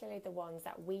 particularly the ones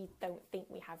that we don't think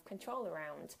we have control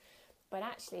around. But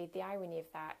actually, the irony of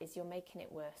that is you're making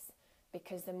it worse,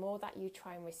 because the more that you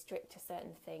try and restrict a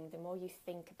certain thing, the more you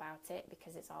think about it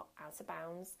because it's all out of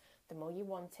bounds, the more you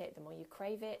want it, the more you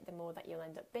crave it, the more that you'll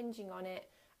end up binging on it,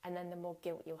 and then the more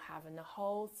guilt you'll have, and the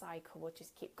whole cycle will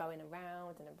just keep going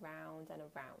around and around and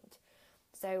around.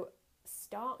 So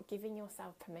start giving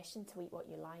yourself permission to eat what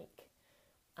you like.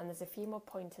 And there's a few more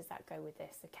pointers that go with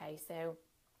this, okay? So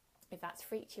if that's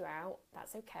freaked you out,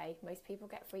 that's okay. Most people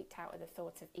get freaked out at the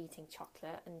thought of eating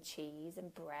chocolate and cheese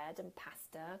and bread and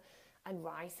pasta and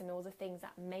rice and all the things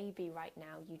that maybe right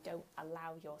now you don't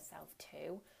allow yourself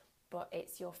to, but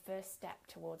it's your first step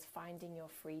towards finding your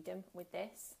freedom with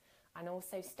this, and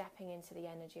also stepping into the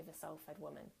energy of a soul-fed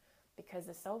woman. Because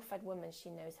the soul-fed woman, she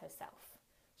knows herself.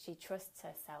 She trusts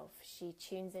herself. She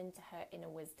tunes into her inner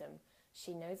wisdom.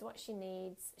 She knows what she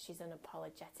needs. She's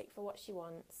unapologetic for what she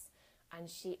wants. And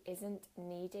she isn't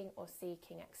needing or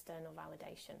seeking external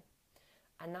validation.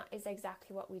 And that is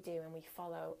exactly what we do when we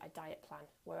follow a diet plan,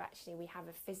 where actually we have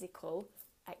a physical,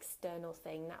 external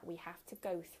thing that we have to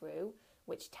go through,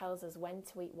 which tells us when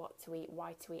to eat, what to eat,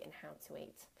 why to eat, and how to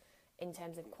eat, in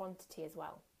terms of quantity as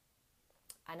well.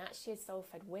 And actually, as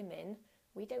soul-fed women,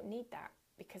 we don't need that,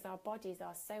 because our bodies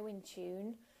are so in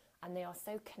tune and they are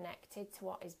so connected to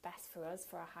what is best for us,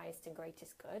 for our highest and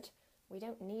greatest good. We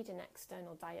don't need an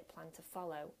external diet plan to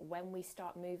follow when we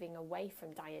start moving away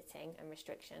from dieting and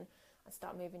restriction and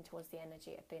start moving towards the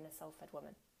energy of being a soul-fed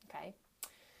woman,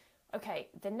 Okay,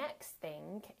 the next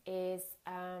thing is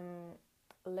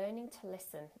learning to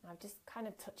listen. I've just kind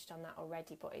of touched on that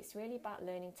already, but it's really about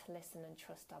learning to listen and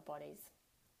trust our bodies.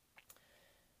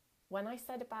 When I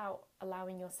said about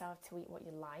allowing yourself to eat what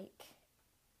you like,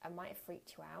 it might have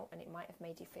freaked you out and it might have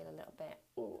made you feel a little bit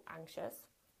anxious,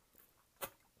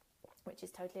 which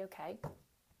is totally okay.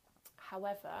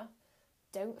 However,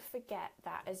 don't forget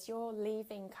that as you're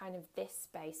leaving kind of this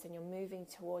space and you're moving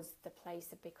towards the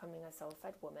place of becoming a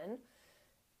soul-fed woman,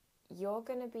 you're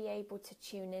going to be able to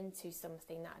tune into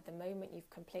something that at the moment you've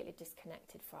completely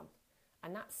disconnected from.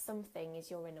 And that something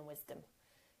is your inner wisdom.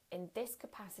 In this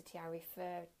capacity, I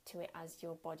refer to it as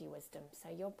your body wisdom. So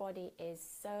your body is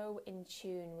so in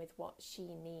tune with what she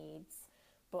needs.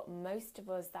 But most of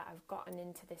us that have gotten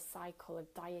into this cycle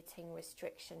of dieting,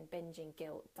 restriction, binging,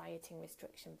 guilt, dieting,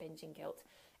 restriction, binging, guilt,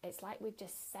 it's like we've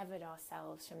just severed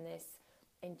ourselves from this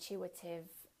intuitive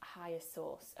higher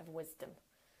source of wisdom.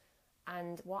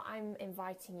 And what I'm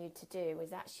inviting you to do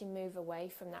is actually move away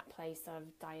from that place of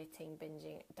dieting,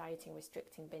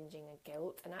 restricting, binging and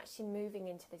guilt, and actually moving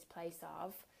into this place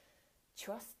of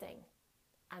trusting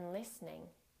and listening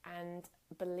and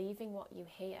believing what you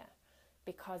hear.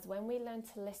 Because when we learn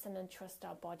to listen and trust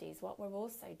our bodies, what we're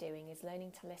also doing is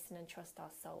learning to listen and trust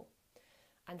our soul.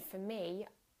 And for me,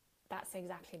 that's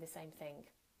exactly the same thing.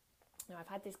 Now, I've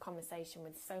had this conversation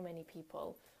with so many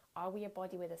people. Are we a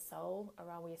body with a soul,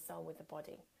 or are we a soul with a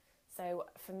body? So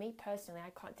for me personally,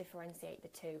 I can't differentiate the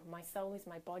two. My soul is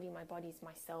my body is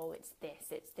my soul. It's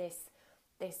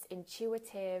this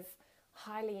intuitive,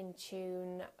 highly in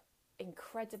tune,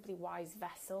 incredibly wise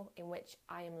vessel in which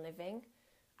I am living.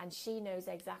 And she knows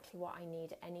exactly what I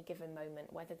need at any given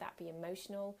moment, whether that be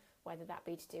emotional, whether that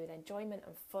be to do with enjoyment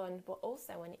and fun, but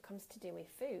also when it comes to do with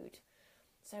food.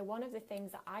 So one of the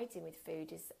things that I do with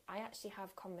food is I actually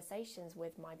have conversations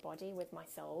with my body, with my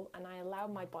soul, and I allow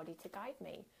my body to guide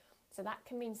me. So that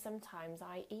can mean sometimes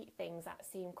I eat things that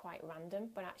seem quite random,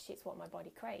 but actually it's what my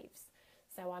body craves.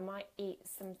 So I might eat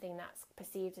something that's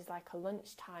perceived as like a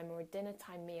lunchtime or a dinner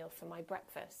time meal for my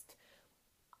breakfast.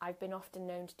 I've been often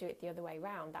known to do it the other way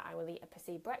around, that I will eat a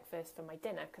perceived breakfast for my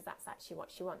dinner because that's actually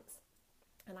what she wants.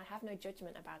 And I have no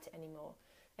judgment about it anymore.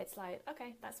 It's like,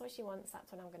 okay, that's what she wants,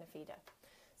 that's what I'm going to feed her.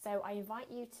 So I invite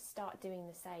you to start doing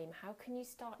the same. How can you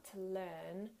start to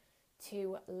learn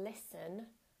to listen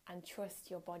and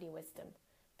trust your body wisdom?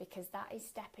 Because that is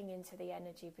stepping into the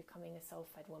energy of becoming a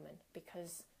soul-fed woman,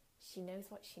 because she knows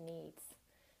what she needs.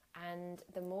 And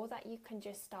the more that you can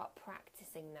just start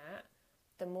practicing that,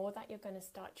 the more that you're going to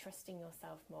start trusting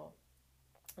yourself more.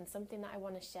 And something that I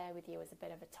want to share with you as a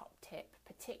bit of a top tip,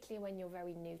 particularly when you're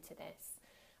very new to this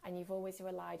and you've always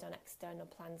relied on external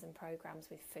plans and programs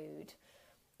with food.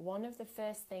 One of the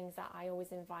first things that I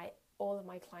always invite all of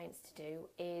my clients to do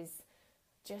is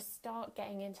just start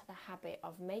getting into the habit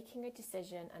of making a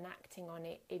decision and acting on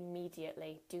it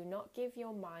immediately. Do not give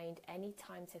your mind any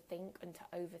time to think and to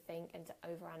overthink and to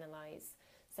overanalyze.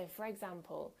 So for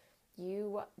example,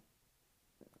 you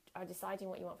are deciding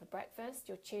what you want for breakfast,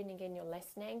 you're tuning in, you're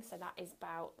listening. So that is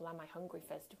about, well, am I hungry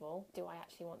first of all? Do I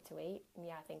actually want to eat?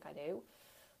 Yeah, I think I do.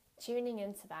 Tuning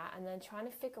into that and then trying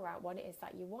to figure out what it is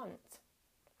that you want.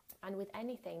 And with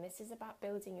anything, this is about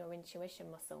building your intuition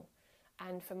muscle.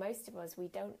 And for most of us, we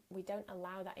don't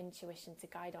allow that intuition to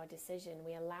guide our decision.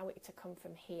 We allow it to come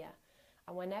from here.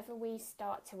 And whenever we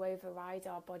start to override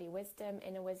our body wisdom,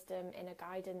 inner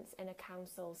guidance, inner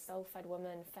counsel, soul-fed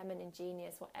woman, feminine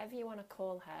genius, whatever you want to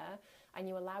call her, and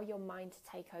you allow your mind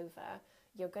to take over,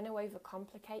 you're going to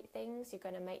overcomplicate things. You're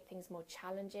going to make things more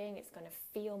challenging. It's going to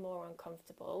feel more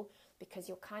uncomfortable because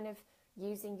you're kind of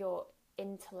using your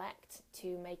intellect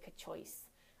to make a choice.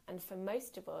 And for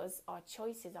most of us, our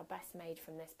choices are best made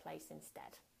from this place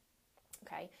instead.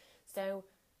 Okay, so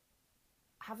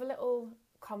have a little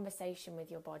conversation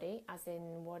with your body, as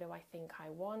in, what do I think I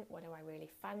want? What do I really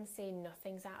fancy?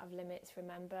 Nothing's out of limits.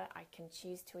 Remember, I can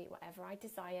choose to eat whatever I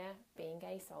desire, being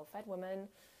a soul-fed woman.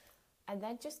 And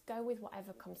then just go with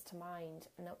whatever comes to mind.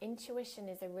 Now, intuition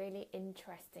is a really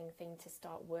interesting thing to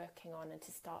start working on and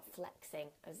to start flexing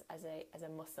as a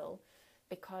muscle.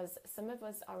 Because some of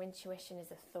us, our intuition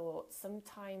is a thought.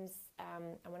 Sometimes,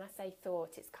 and when I say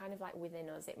thought, it's kind of like within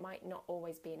us. It might not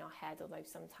always be in our head, although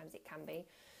sometimes it can be.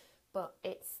 But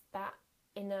it's that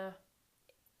inner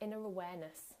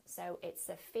awareness. So it's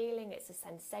a feeling, it's a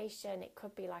sensation. It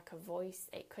could be like a voice.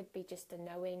 It could be just a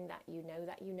knowing that you know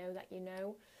that you know that you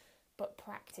know. But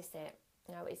practice it.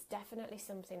 Now, it's definitely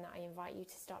something that I invite you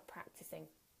to start practicing,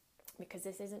 because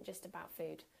this isn't just about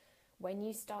food. When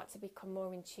you start to become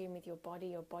more in tune with your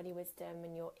body wisdom,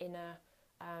 and your inner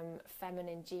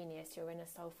feminine genius, your inner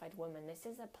soul-fed woman, this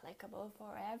is applicable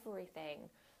for everything.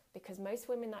 Because most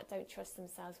women that don't trust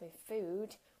themselves with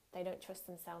food, they don't trust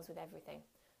themselves with everything.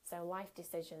 So life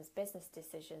decisions, business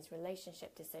decisions,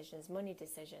 relationship decisions, money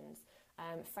decisions,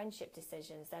 friendship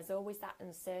decisions, there's always that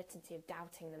uncertainty of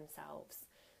doubting themselves.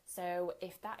 So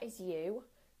if that is you,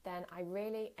 then I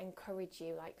really encourage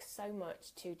you, like so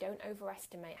much, to don't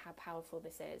overestimate how powerful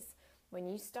this is. When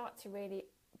you start to really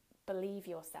believe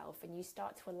yourself and you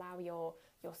start to allow your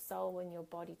soul and your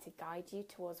body to guide you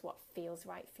towards what feels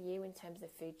right for you in terms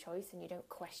of food choice, and you don't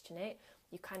question it,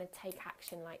 you kind of take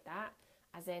action like that,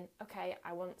 as in, okay,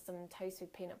 I want some toast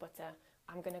with peanut butter,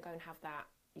 I'm going to go and have that.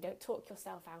 You don't talk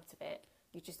yourself out of it,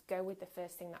 you just go with the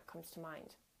first thing that comes to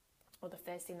mind or the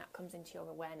first thing that comes into your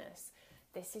awareness.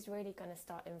 This is really going to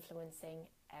start influencing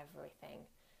everything.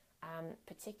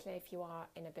 Particularly if you are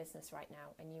in a business right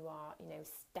now and you are,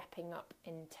 stepping up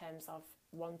in terms of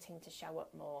wanting to show up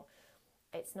more.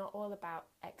 It's not all about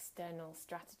external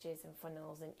strategies and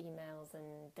funnels and emails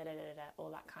and all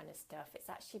that kind of stuff. It's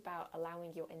actually about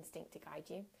allowing your instinct to guide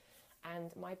you.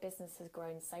 And my business has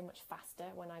grown so much faster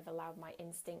when I've allowed my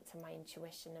instinct and my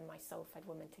intuition and my soul-fed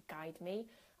woman to guide me,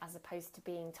 as opposed to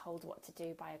being told what to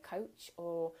do by a coach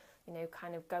or,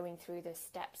 kind of going through the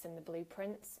steps and the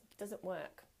blueprints. It doesn't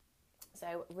work.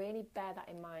 So really bear that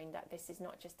in mind, that this is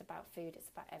not just about food, it's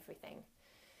about everything.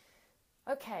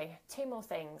 Okay, two more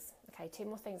things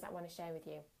I want to share with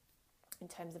you in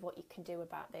terms of what you can do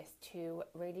about this to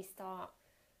really start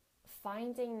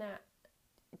finding that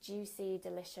juicy,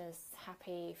 delicious,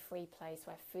 happy, free place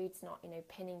where food's not,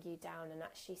 pinning you down and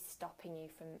actually stopping you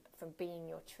from being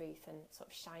your truth and sort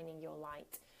of shining your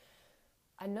light.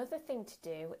 Another thing to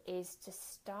do is to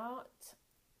start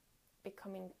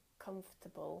becoming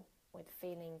comfortable with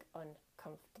feeling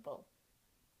uncomfortable.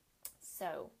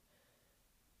 So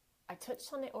I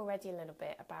touched on it already a little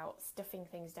bit about stuffing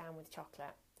things down with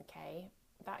chocolate, okay?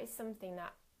 That is something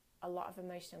that a lot of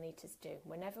emotional eaters do.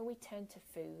 Whenever we turn to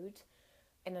food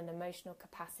in an emotional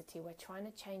capacity, we're trying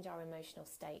to change our emotional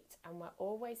state, and we're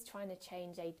always trying to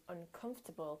change an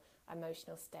uncomfortable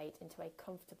emotional state into a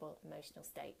comfortable emotional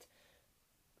state.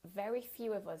 Very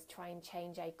few of us try and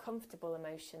change a comfortable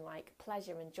emotion like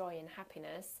pleasure and joy and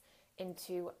happiness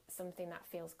into something that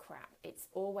feels crap. It's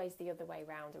always the other way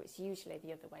around, or it's usually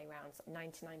the other way around,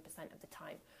 99% of the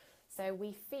time. So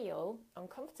we feel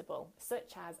uncomfortable,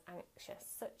 such as anxious,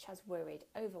 such as worried,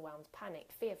 overwhelmed,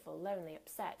 panicked, fearful, lonely,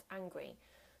 upset, angry,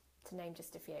 to name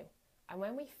just a few. And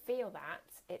when we feel that,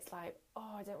 it's like,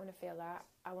 oh, I don't want to feel that.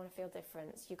 I want to feel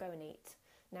different. So you go and eat.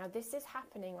 Now, this is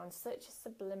happening on such a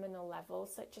subliminal level,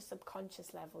 such a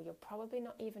subconscious level. You're probably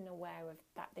not even aware of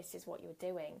that this is what you're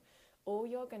doing. All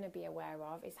you're going to be aware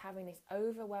of is having this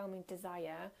overwhelming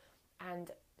desire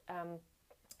and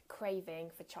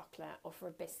craving for chocolate or for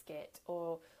a biscuit,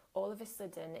 or all of a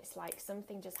sudden it's like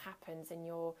something just happens and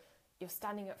you're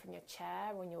standing up from your chair,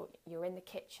 when you're in the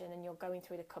kitchen and you're going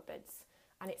through the cupboards,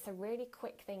 and it's a really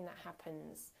quick thing that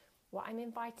happens. What I'm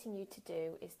inviting you to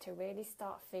do is to really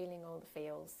start feeling all the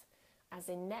feels, as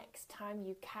in next time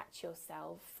you catch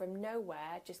yourself from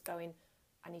nowhere just going,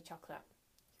 I need chocolate.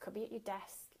 You could be at your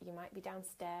desk, you might be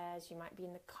downstairs, you might be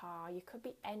in the car, you could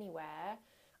be anywhere.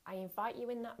 I invite you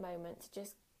in that moment to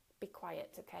just be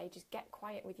quiet, okay? Just get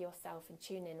quiet with yourself and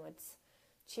tune inwards.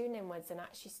 Tune inwards and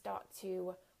actually start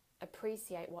to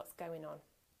appreciate what's going on.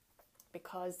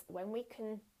 Because when we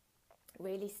can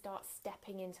really start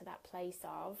stepping into that place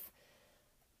of,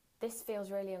 this feels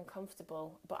really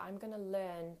uncomfortable, but I'm going to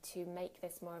learn to make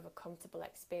this more of a comfortable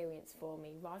experience for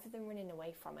me rather than running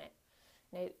away from it.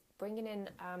 Now, bringing in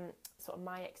sort of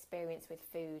my experience with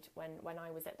food when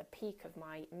I was at the peak of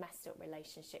my messed up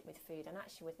relationship with food, and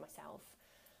actually with myself,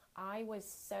 I was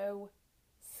so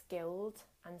skilled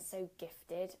and so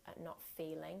gifted at not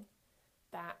feeling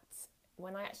that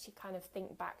when I actually kind of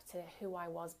think back to who I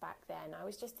was back then, I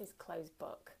was just this closed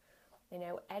book.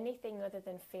 Anything other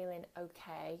than feeling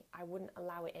okay, I wouldn't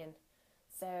allow it in.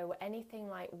 So anything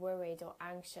like worried or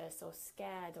anxious or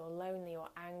scared or lonely or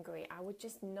angry, I would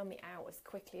just numb it out as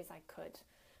quickly as I could.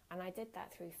 And I did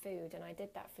that through food, and I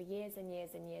did that for years and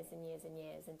years and years and years and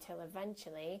years, until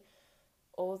eventually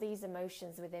all these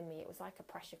emotions within me, it was like a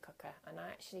pressure cooker, and I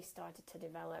actually started to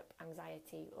develop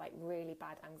anxiety, like really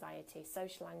bad anxiety,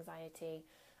 social anxiety.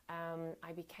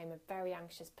 I became a very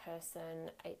anxious person.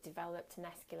 It developed and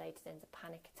escalated into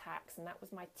panic attacks, and that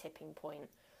was my tipping point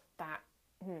that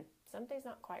something's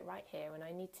not quite right here, and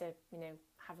I need to,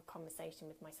 have a conversation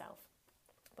with myself.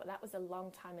 But that was a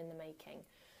long time in the making.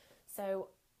 So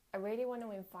I really want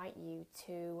to invite you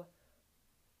to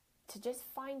just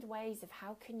find ways of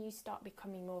how can you start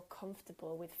becoming more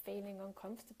comfortable with feeling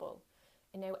uncomfortable.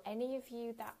 Any of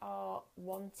you that are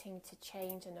wanting to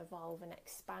change and evolve and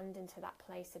expand into that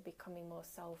place of becoming more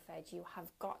soul-fed, you have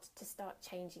got to start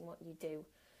changing what you do.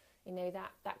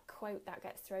 That quote that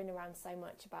gets thrown around so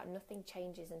much about nothing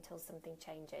changes until something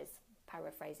changes.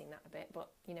 Paraphrasing that a bit, but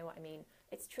you know what I mean.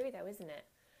 It's true though, isn't it?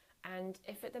 And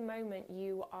if at the moment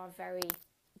you are very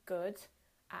good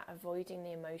at avoiding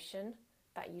the emotion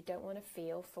that you don't want to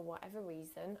feel for whatever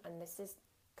reason, and this is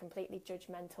completely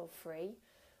judgmental free.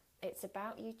 It's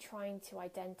about you trying to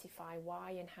identify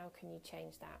why and how can you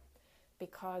change that.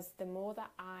 Because the more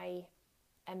that I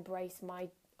embrace my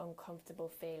uncomfortable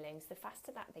feelings, the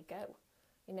faster that they go.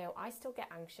 You know, I still get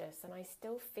anxious and I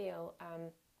still feel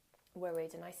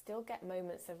worried, and I still get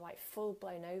moments of like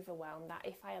full-blown overwhelm that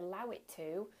if I allow it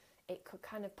to, it could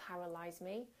kind of paralyze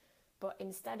me. But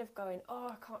instead of going, oh,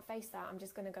 I can't face that, I'm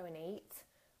just going to go and eat,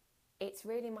 it's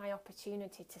really my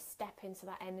opportunity to step into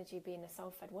that energy being a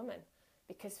soul-fed woman.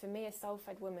 Because for me, a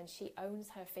soul-fed woman, she owns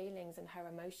her feelings and her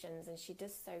emotions, and she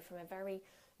does so from a very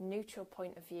neutral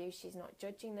point of view. She's not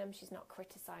judging them, she's not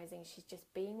criticizing, she's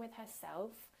just being with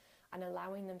herself and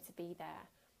allowing them to be there.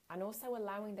 And also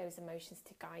allowing those emotions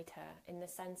to guide her in the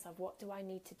sense of, what do I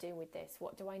need to do with this?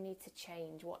 What do I need to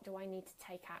change? What do I need to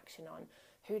take action on?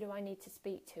 Who do I need to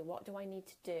speak to? What do I need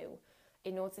to do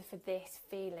in order for this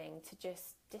feeling to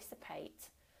just dissipate?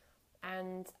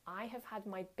 And I have had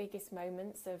my biggest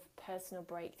moments of personal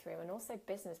breakthrough and also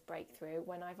business breakthrough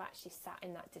when I've actually sat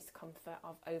in that discomfort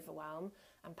of overwhelm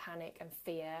and panic and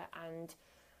fear, and,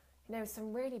 you know,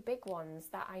 some really big ones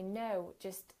that I know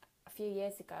just a few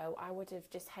years ago I would have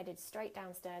just headed straight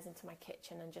downstairs into my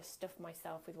kitchen and just stuffed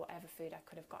myself with whatever food I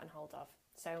could have gotten hold of.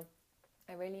 So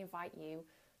I really invite you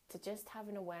to just have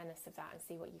an awareness of that and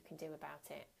see what you can do about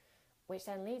it, which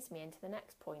then leads me into the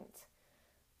next point.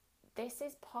 This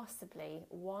is possibly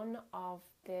one of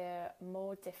the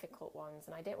more difficult ones,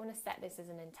 and I don't want to set this as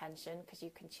an intention because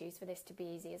you can choose for this to be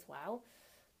easy as well.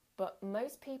 But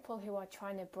most people who are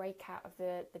trying to break out of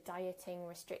the dieting,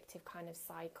 restrictive kind of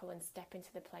cycle and step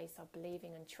into the place of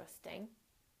believing and trusting,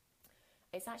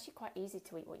 it's actually quite easy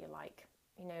to eat what you like.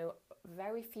 You know,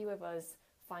 very few of us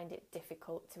find it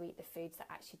difficult to eat the foods that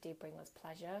actually do bring us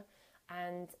pleasure.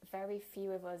 And very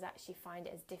few of us actually find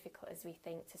it as difficult as we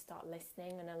think to start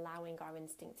listening and allowing our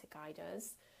instinct to guide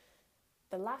us.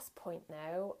 The last point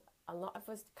now, a lot of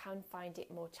us can find it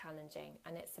more challenging,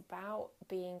 and it's about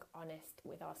being honest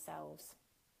with ourselves.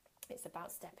 It's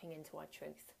about stepping into our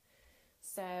truth.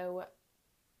 So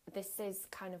this is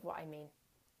kind of what I mean.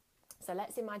 So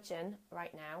let's imagine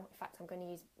right now, in fact, I'm going to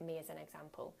use me as an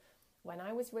example. When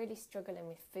I was really struggling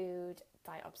with food,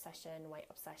 diet obsession, weight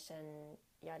obsession,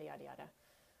 yada, yada, yada,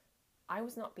 I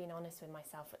was not being honest with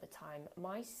myself at the time.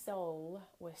 My soul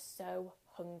was so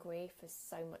hungry for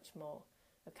so much more,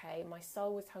 okay? My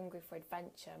soul was hungry for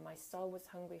adventure. My soul was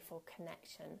hungry for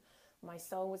connection. My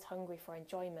soul was hungry for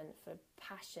enjoyment, for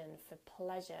passion, for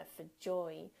pleasure, for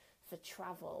joy, for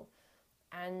travel.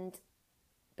 And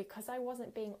because I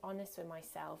wasn't being honest with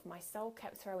myself, my soul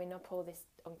kept throwing up all this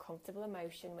uncomfortable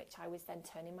emotion, which I was then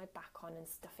turning my back on and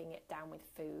stuffing it down with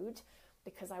food,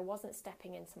 because I wasn't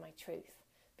stepping into my truth.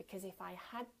 Because if I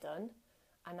had done,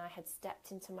 and I had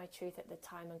stepped into my truth at the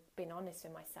time and been honest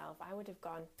with myself, I would have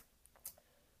gone,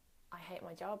 I hate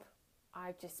my job.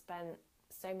 I've just spent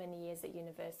so many years at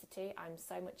university. I'm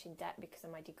so much in debt because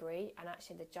of my degree, and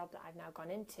actually the job that I've now gone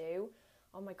into,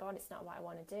 oh my God, it's not what I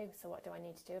want to do. So what do I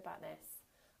need to do about this?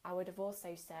 I would have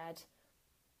also said,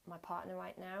 my partner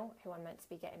right now, who I'm meant to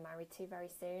be getting married to very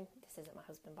soon, this isn't my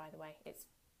husband, by the way, it's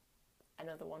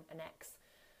another one, an ex.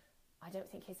 I don't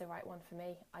think he's the right one for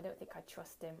me. I don't think I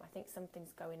trust him. I think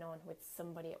something's going on with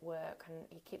somebody at work, and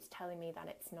he keeps telling me that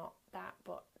it's not that,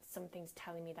 but something's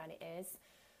telling me that it is.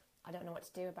 I don't know what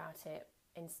to do about it.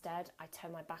 Instead, I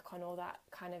turn my back on all that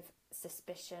kind of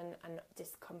suspicion and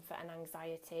discomfort and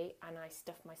anxiety, and I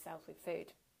stuff myself with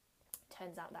food.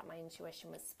 Turns out that my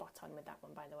intuition was spot on with that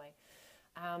one, by the way.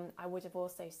 I would have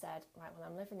also said, right, well,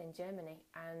 I'm living in Germany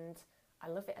and I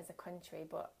love it as a country,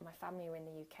 but my family are in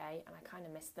the UK and I kind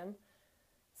of miss them.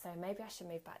 So maybe I should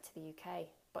move back to the UK.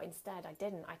 But instead I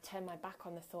didn't. I turned my back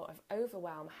on the thought of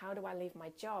overwhelm. How do I leave my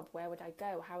job? Where would I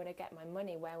go? How would I get my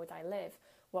money? Where would I live?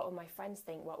 What would my friends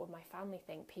think? What would my family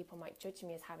think? People might judge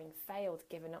me as having failed,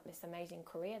 given up this amazing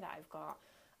career that I've got.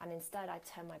 And instead I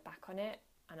turned my back on it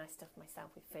and I stuffed myself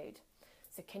with food.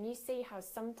 So can you see how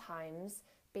sometimes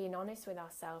being honest with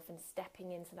ourselves and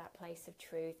stepping into that place of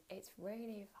truth, it's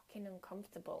really fucking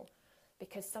uncomfortable,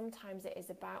 because sometimes it is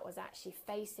about us actually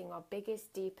facing our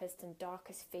biggest, deepest and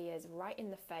darkest fears right in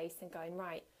the face and going,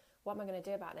 right, what am I going to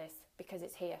do about this? Because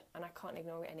it's here and I can't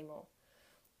ignore it anymore.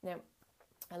 Now,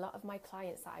 a lot of my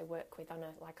clients that I work with on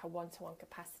a one-to-one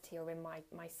capacity or in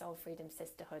my Soul Freedom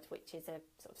Sisterhood, which is a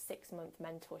sort of 6-month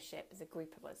mentorship as a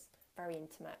group of us, very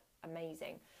intimate,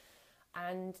 amazing.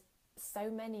 And so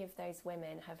many of those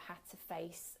women have had to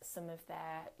face some of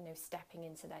their, stepping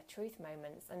into their truth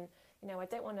moments. And, I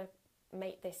don't want to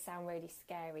make this sound really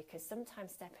scary, because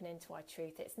sometimes stepping into our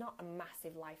truth, it's not a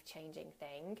massive life-changing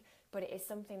thing, but it is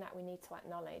something that we need to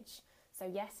acknowledge. So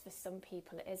yes, for some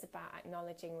people it is about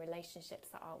acknowledging relationships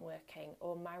that aren't working,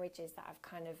 or marriages that have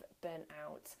kind of burnt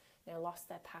out, lost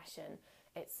their passion.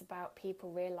 It's about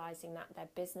people realizing that their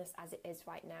business as it is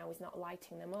right now is not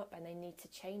lighting them up and they need to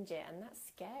change it. And that's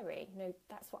scary.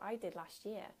 That's what I did last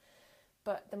year.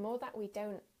 But the more that we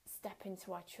don't step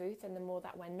into our truth, and the more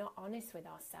that we're not honest with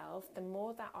ourselves, the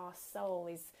more that our soul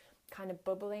is kind of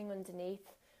bubbling underneath,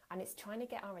 and it's trying to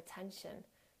get our attention.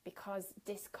 Because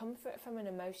discomfort from an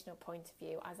emotional point of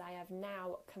view, as I have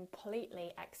now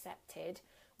completely accepted,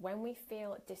 when we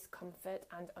feel discomfort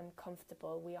and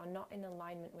uncomfortable, we are not in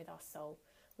alignment with our soul.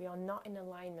 We are not in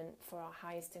alignment for our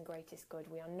highest and greatest good.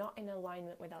 We are not in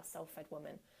alignment with our soul-fed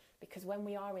woman. Because when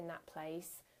we are in that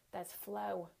place, there's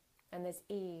flow and there's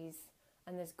ease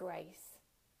and there's grace.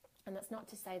 And that's not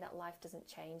to say that life doesn't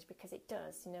change, because it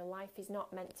does. Life is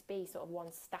not meant to be sort of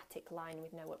one static line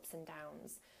with no ups and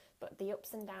downs. But the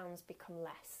ups and downs become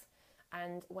less.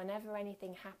 And whenever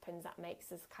anything happens that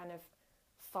makes us kind of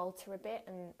falter a bit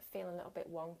and feel a little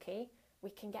bit wonky, we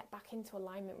can get back into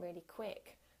alignment really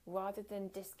quick, rather than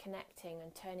disconnecting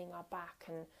and turning our back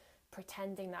and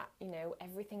pretending that,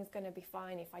 everything's going to be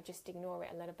fine if I just ignore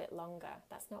it a little bit longer.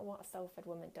 That's not what a soul-fed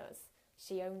woman does.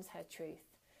 She owns her truth,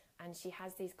 and she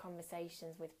has these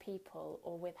conversations with people,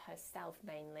 or with herself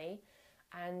mainly,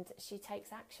 and she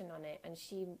takes action on it, and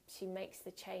she makes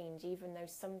the change, even though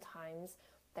sometimes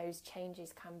those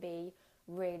changes can be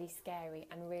really scary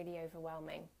and really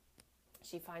overwhelming.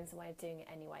 She finds a way of doing it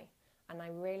anyway. And I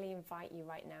really invite you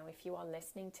right now, if you are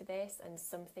listening to this and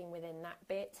something within that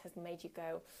bit has made you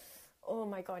go, oh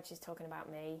my God, she's talking about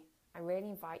me, I really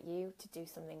invite you to do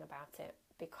something about it.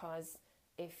 Because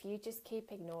if you just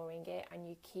keep ignoring it, and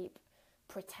you keep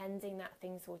pretending that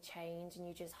things will change, and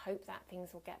you just hope that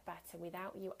things will get better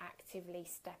without you actively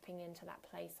stepping into that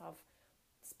place of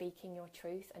speaking your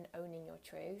truth and owning your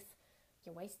truth,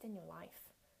 you're wasting your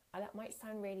life. And that might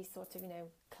sound really sort of,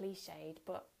 cliched,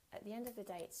 but at the end of the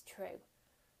day, it's true.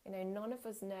 None of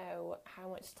us know how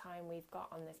much time we've got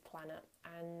on this planet,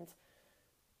 and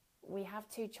we have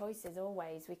two choices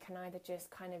always. We can either just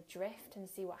kind of drift and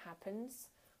see what happens,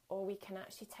 or we can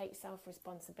actually take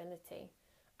self-responsibility.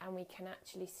 And we can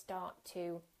actually start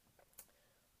to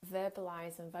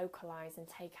verbalize and vocalize and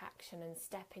take action and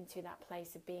step into that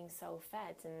place of being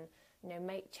soul-fed, and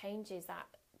make changes that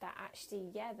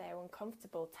actually, they're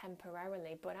uncomfortable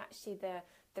temporarily, but actually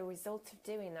the result of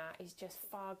doing that is just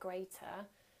far greater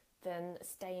than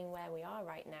staying where we are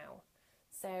right now.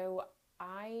 So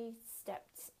I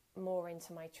stepped more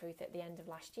into my truth at the end of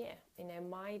last year.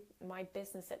 My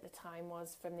business at the time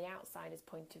was, from the outsider's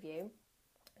point of view,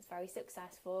 it's very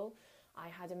successful. I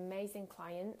had amazing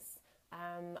clients.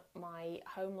 My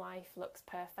home life looks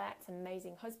perfect.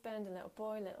 Amazing husband, a little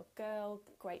boy, little girl,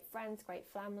 great friends, great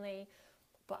family.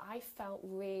 But I felt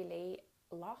really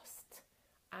lost.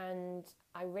 And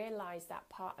I realized that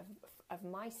part of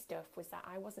my stuff was that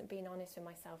I wasn't being honest with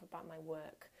myself about my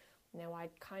work.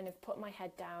 I'd kind of put my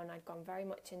head down. I'd gone very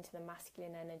much into the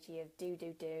masculine energy of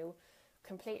do,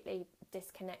 completely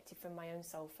disconnected from my own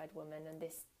soul-fed woman and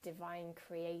this divine,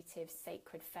 creative,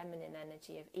 sacred, feminine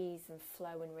energy of ease and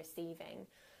flow and receiving.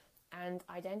 And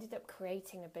I'd ended up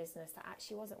creating a business that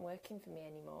actually wasn't working for me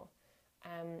anymore,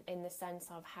 in the sense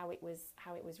of how it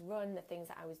was run, the things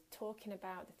that I was talking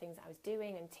about, the things that I was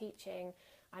doing and teaching,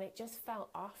 and it just felt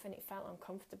off and it felt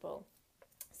uncomfortable.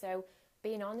 So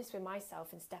being honest with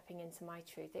myself and stepping into my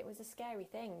truth, it was a scary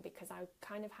thing, because I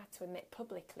kind of had to admit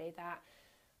publicly that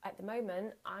at the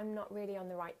moment, I'm not really on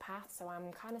the right path, so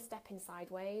I'm kind of stepping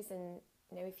sideways. And,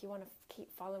 if you want to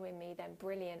keep following me, then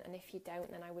brilliant. And if you don't,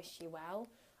 then I wish you well.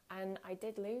 And I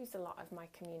did lose a lot of my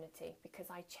community, because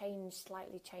I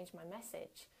slightly changed my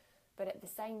message. But at the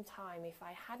same time, if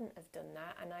I hadn't have done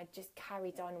that, and I just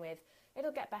carried on with,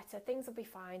 it'll get better, things will be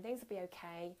fine, things will be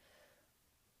okay.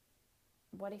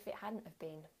 What if it hadn't have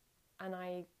been? And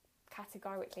I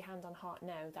categorically, hand on heart,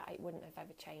 know that it wouldn't have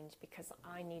ever changed, because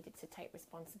I needed to take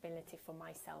responsibility for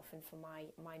myself and for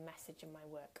my message and my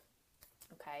work.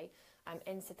 Okay.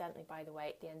 Incidentally, by the way,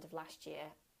 at the end of last year,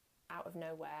 out of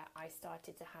nowhere, I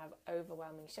started to have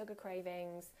overwhelming sugar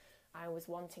cravings. I was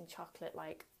wanting chocolate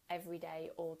like every day,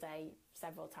 all day,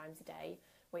 several times a day,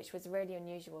 which was really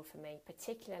unusual for me,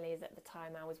 particularly as at the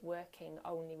time I was working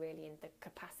only really in the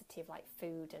capacity of like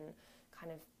food and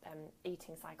kind of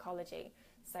eating psychology.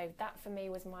 So that for me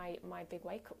was my big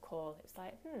wake-up call. It was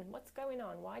like, what's going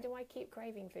on? Why do I keep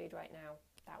craving food right now?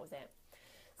 That was it.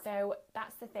 So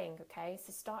that's the thing, okay?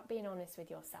 So start being honest with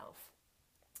yourself.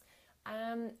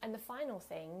 And the final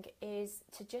thing is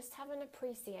to just have an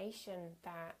appreciation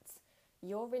that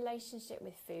your relationship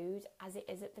with food, as it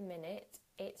is at the minute,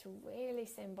 it's really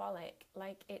symbolic.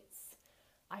 Like, it's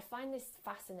I find this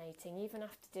fascinating, even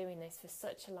after doing this for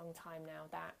such a long time now,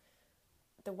 that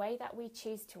the way that we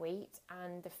choose to eat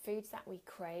and the foods that we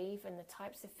crave and the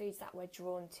types of foods that we're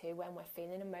drawn to when we're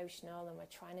feeling emotional and we're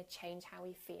trying to change how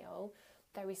we feel,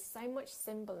 there is so much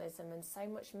symbolism and so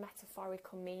much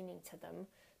metaphorical meaning to them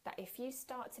that if you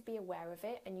start to be aware of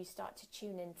it and you start to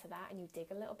tune into that and you dig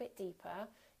a little bit deeper,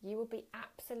 you will be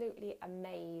absolutely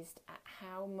amazed at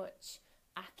how much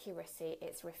accuracy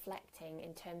it's reflecting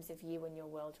in terms of you and your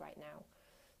world right now.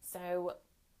 So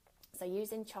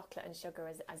using chocolate and sugar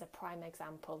as a prime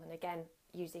example, and again,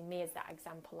 using me as that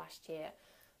example last year,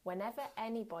 whenever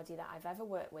anybody that I've ever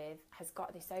worked with has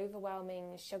got this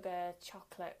overwhelming sugar,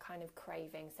 chocolate kind of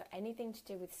craving, so anything to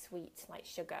do with sweet like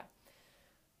sugar,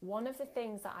 one of the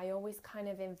things that I always kind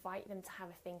of invite them to have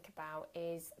a think about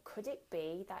is, could it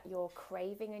be that your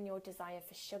craving and your desire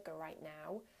for sugar right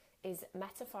now is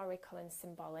metaphorical and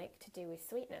symbolic to do with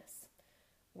sweetness?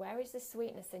 Where is the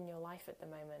sweetness in your life at the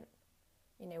moment?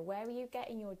 You know, where are you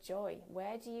getting your joy?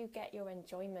 Where do you get your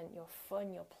enjoyment, your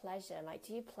fun, your pleasure? Like,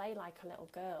 do you play like a little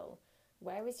girl?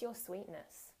 Where is your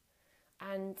sweetness?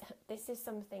 And this is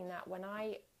something that when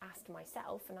I asked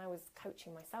myself, and I was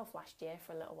coaching myself last year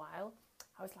for a little while,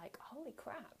 I was like, holy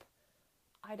crap,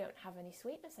 I don't have any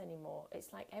sweetness anymore.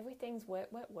 It's like everything's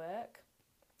work, work, work.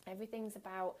 Everything's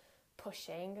about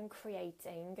pushing and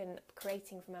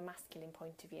creating from a masculine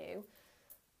point of view.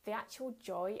 The actual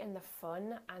joy and the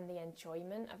fun and the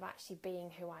enjoyment of actually being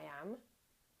who I am,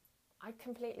 I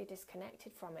completely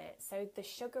disconnected from it. So the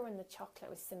sugar and the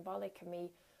chocolate was symbolic of me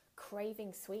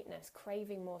craving sweetness,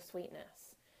 craving more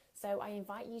sweetness. So I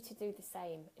invite you to do the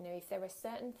same. You know, if there are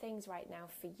certain things right now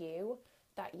for you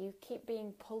that you keep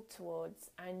being pulled towards,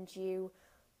 and you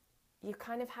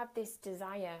kind of have this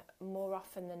desire more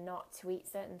often than not to eat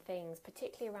certain things,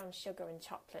 particularly around sugar and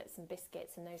chocolates and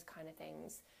biscuits and those kind of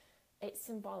things, it's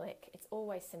symbolic. It's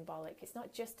always symbolic. It's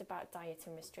not just about diet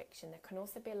and restriction. There can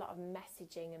also be a lot of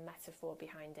messaging and metaphor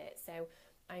behind it. So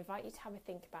I invite you to have a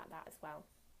think about that as well.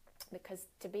 Because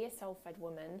to be a soul-fed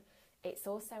woman, it's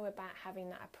also about having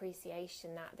that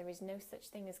appreciation that there is no such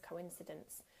thing as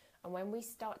coincidence. And when we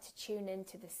start to tune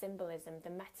into the symbolism, the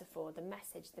metaphor, the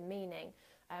message, the meaning,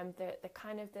 the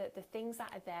kind of the things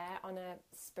that are there on a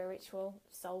spiritual,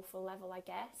 soulful level, I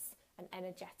guess, an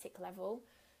energetic level,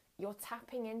 you're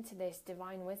tapping into this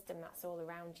divine wisdom that's all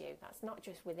around you. That's not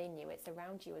just within you, it's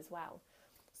around you as well.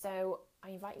 So I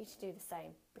invite you to do the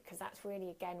same, because that's really,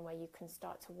 again, where you can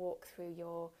start to walk through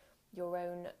your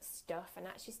own stuff and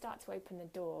actually start to open the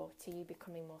door to you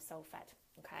becoming more soul-fed,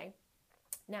 okay?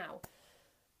 Now,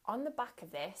 on the back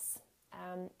of this,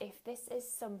 if this is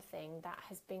something that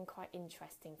has been quite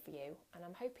interesting for you, and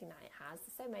I'm hoping that it has,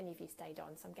 so many of you stayed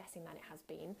on, so I'm guessing that it has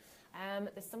been.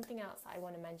 There's something else that I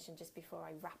want to mention just before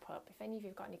I wrap up. If any of you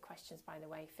have got any questions, by the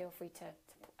way, feel free to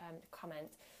comment.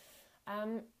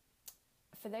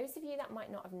 For those of you that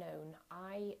might not have known,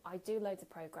 I do loads of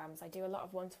programs. I do a lot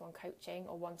of one-to-one coaching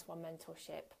or one-to-one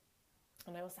mentorship.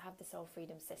 And I also have the Soul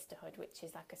Freedom Sisterhood, which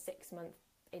is like a 6-month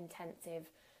intensive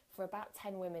for about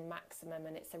 10 women maximum.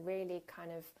 And it's a really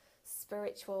kind of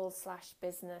spiritual /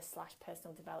 business /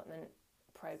 personal development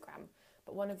program.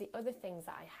 But one of the other things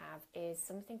that I have is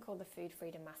something called the Food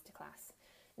Freedom Masterclass.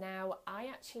 Now, I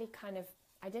actually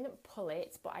I didn't pull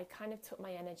it, but I kind of took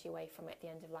my energy away from it at the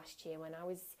end of last year when I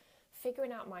was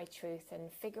figuring out my truth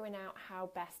and figuring out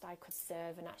how best I could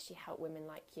serve and actually help women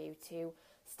like you to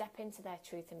step into their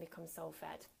truth and become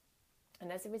soul-fed.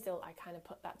 And as a result, I kind of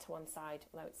put that to one side,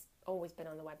 although it's always been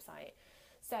on the website.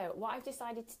 So what I've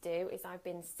decided to do is I've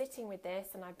been sitting with this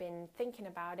and I've been thinking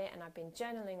about it and I've been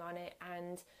journaling on it,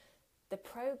 and the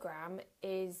program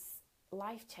is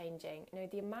life-changing. You know,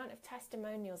 the amount of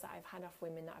testimonials that I've had off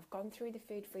women that have gone through the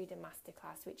Food Freedom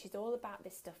Masterclass, which is all about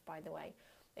this stuff, by the way.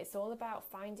 It's all about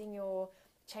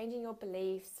changing your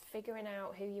beliefs, figuring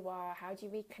out who you are, how do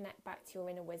you reconnect back to your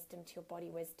inner wisdom, to your body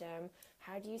wisdom,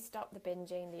 how do you stop the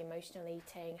binging, the emotional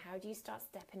eating, how do you start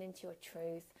stepping into your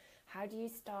truth, how do you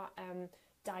start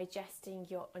digesting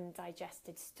your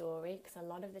undigested story, because a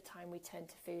lot of the time we turn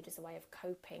to food as a way of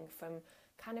coping from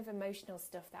kind of emotional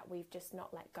stuff that we've just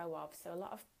not let go of. So a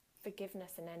lot of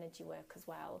forgiveness and energy work as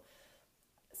well.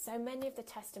 So many of the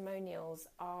testimonials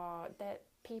are that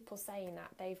people saying that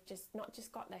they've just not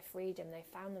just got their freedom, they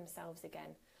found themselves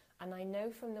again. And I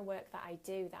know from the work that I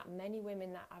do that many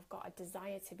women that have got a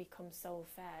desire to become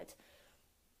soul-fed,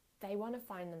 they want to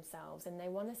find themselves and they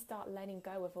want to start letting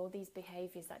go of all these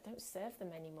behaviours that don't serve them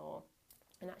anymore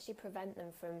and actually prevent them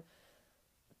from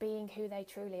being who they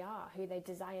truly are, who they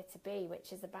desire to be,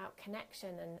 which is about connection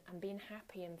and being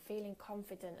happy and feeling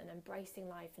confident and embracing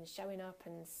life and showing up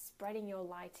and spreading your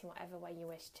light in whatever way you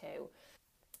wish to.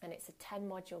 and it's a 10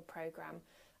 module program.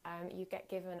 You get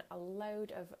given a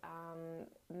load of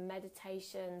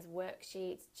meditations,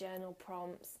 worksheets, journal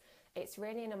prompts. It's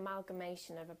really an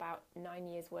amalgamation of about 9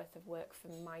 years worth of work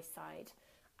from my side.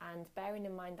 And bearing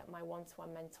in mind that my one-to-one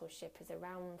mentorship is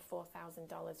around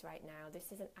 $4,000 right now,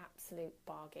 this is an absolute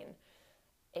bargain.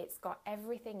 It's got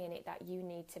everything in it that you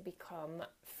need to become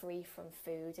free from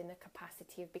food in the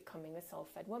capacity of becoming a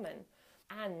soul-fed woman.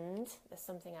 And there's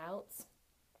something else.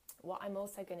 What I'm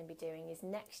also going to be doing is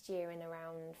next year in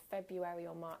around February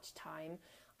or March time,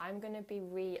 I'm going to be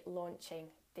relaunching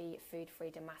the Food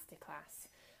Freedom Masterclass.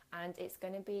 And there's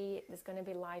going to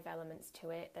be live elements to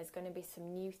it. There's going to be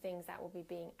some new things that will be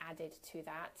being added to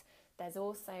that. There's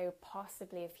also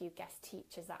possibly a few guest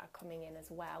teachers that are coming in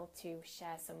as well to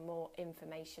share some more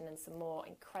information and some more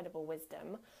incredible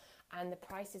wisdom. And the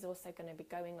price is also going to be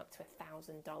going up to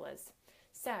 $1,000.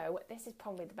 So this is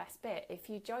probably the best bit. If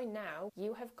you join now,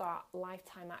 you have got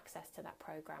lifetime access to that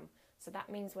program. So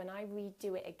that means when I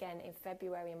redo it again in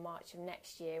February and March of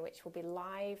next year, which will be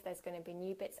live, there's going to be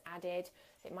new bits added.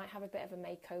 It might have a bit of a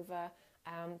makeover.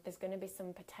 There's going to be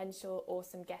some potential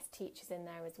awesome guest teachers in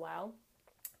there as well.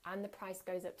 And the price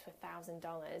goes up to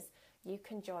 $1,000. You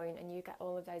can join and you get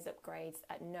all of those upgrades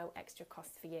at no extra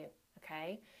cost for you,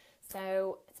 okay?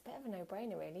 So it's a bit of a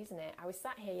no-brainer really, isn't it? I was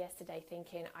sat here yesterday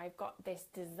thinking I've got this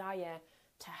desire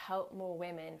to help more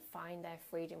women find their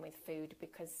freedom with food,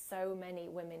 because so many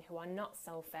women who are not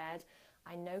soul-fed,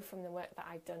 I know from the work that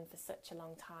I've done for such a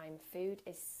long time, food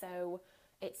is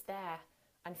it's there.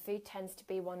 And food tends to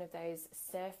be one of those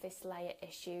surface layer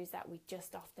issues that we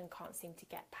just often can't seem to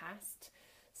get past.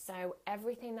 So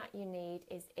everything that you need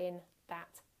is in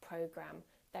that program.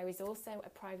 There is also a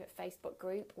private Facebook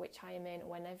group, which I am in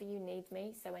whenever you need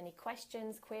me. So any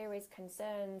questions, queries,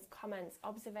 concerns, comments,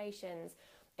 observations,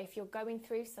 if you're going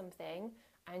through something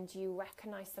and you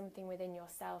recognize something within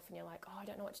yourself and you're like, oh, I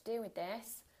don't know what to do with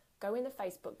this, go in the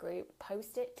Facebook group,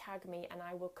 post it, tag me, and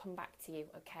I will come back to you,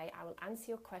 okay? I will answer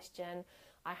your question.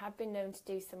 I have been known to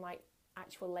do some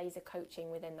actual laser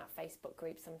coaching within that Facebook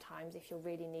group sometimes if you're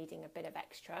really needing a bit of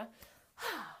extra.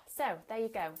 So there you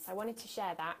go. So I wanted to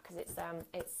share that because it's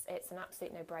an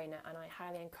absolute no-brainer, and I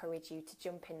highly encourage you to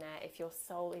jump in there if your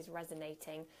soul is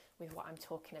resonating with what I'm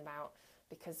talking about,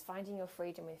 because finding your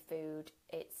freedom with food,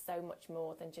 it's so much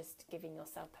more than just giving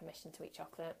yourself permission to eat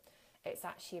chocolate. It's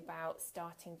actually about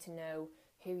starting to know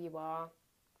who you are,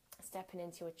 stepping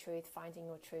into your truth, finding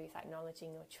your truth,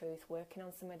 acknowledging your truth, working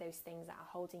on some of those things that are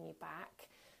holding you back.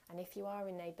 And if you are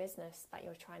in a business that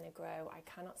you're trying to grow, I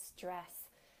cannot stress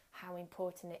how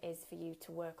important it is for you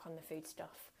to work on the food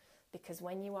stuff. Because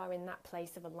when you are in that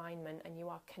place of alignment and you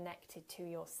are connected to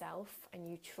yourself and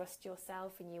you trust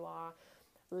yourself and you are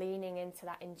leaning into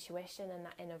that intuition and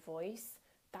that inner voice,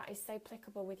 that is so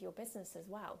applicable with your business as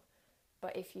well.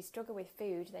 But if you struggle with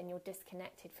food, then you're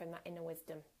disconnected from that inner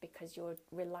wisdom because you're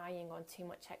relying on too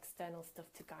much external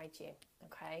stuff to guide you,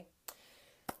 okay?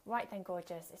 Right then,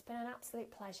 gorgeous. It's been an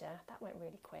absolute pleasure. That went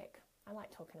really quick. I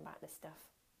like talking about this stuff.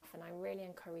 And I really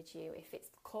encourage you, if it's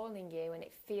calling you and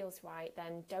it feels right,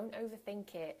 then don't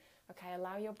overthink it, okay?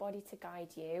 Allow your body to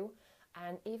guide you.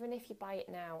 And even if you buy it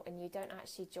now and you don't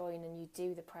actually join and you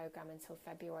do the program until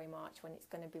February, March, when it's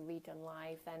going to be redone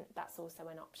live, then that's also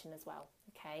an option as well,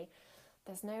 okay?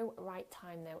 There's no right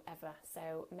time though, ever.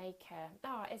 So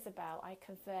Isabel, I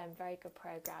confirm, very good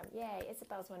program. Yay,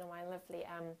 Isabel's one of my lovely,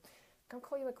 I'm going to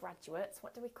call you a graduate.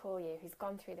 What do we call you? Who's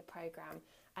gone through the program.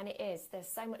 And there's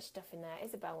so much stuff in there.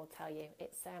 Isabel will tell you.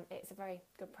 It's a very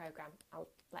good program. I'll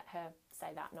let her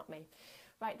say that, not me.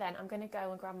 Right then, I'm going to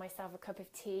go and grab myself a cup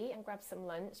of tea and grab some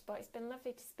lunch. But it's been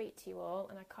lovely to speak to you all,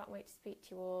 and I can't wait to speak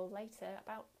to you all later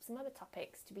about some other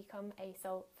topics to become a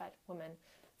soul-fed woman.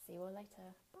 See you all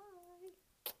later. Bye.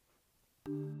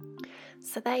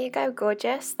 So there you go,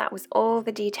 gorgeous. That was all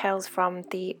the details from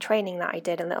the training that I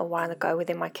did a little while ago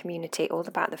within my community, all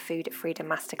about the Food Freedom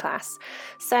Masterclass.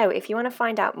 So if you want to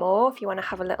find out more, if you want to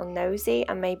have a little nosy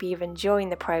and maybe even join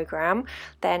the program,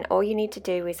 then all you need to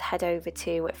do is head over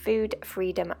to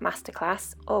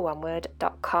foodfreedommasterclass, all one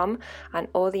word.com, and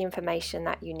all the information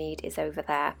that you need is over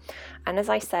there. And as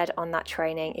I said on that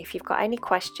training, if you've got any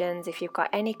questions, if you've got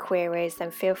any queries,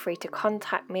 then feel free to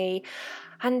contact me,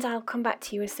 and I'll come back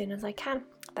to you as soon as I can.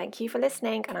 Thank you for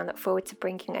listening, and I look forward to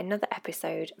bringing another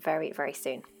episode very, very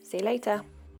soon. See you later.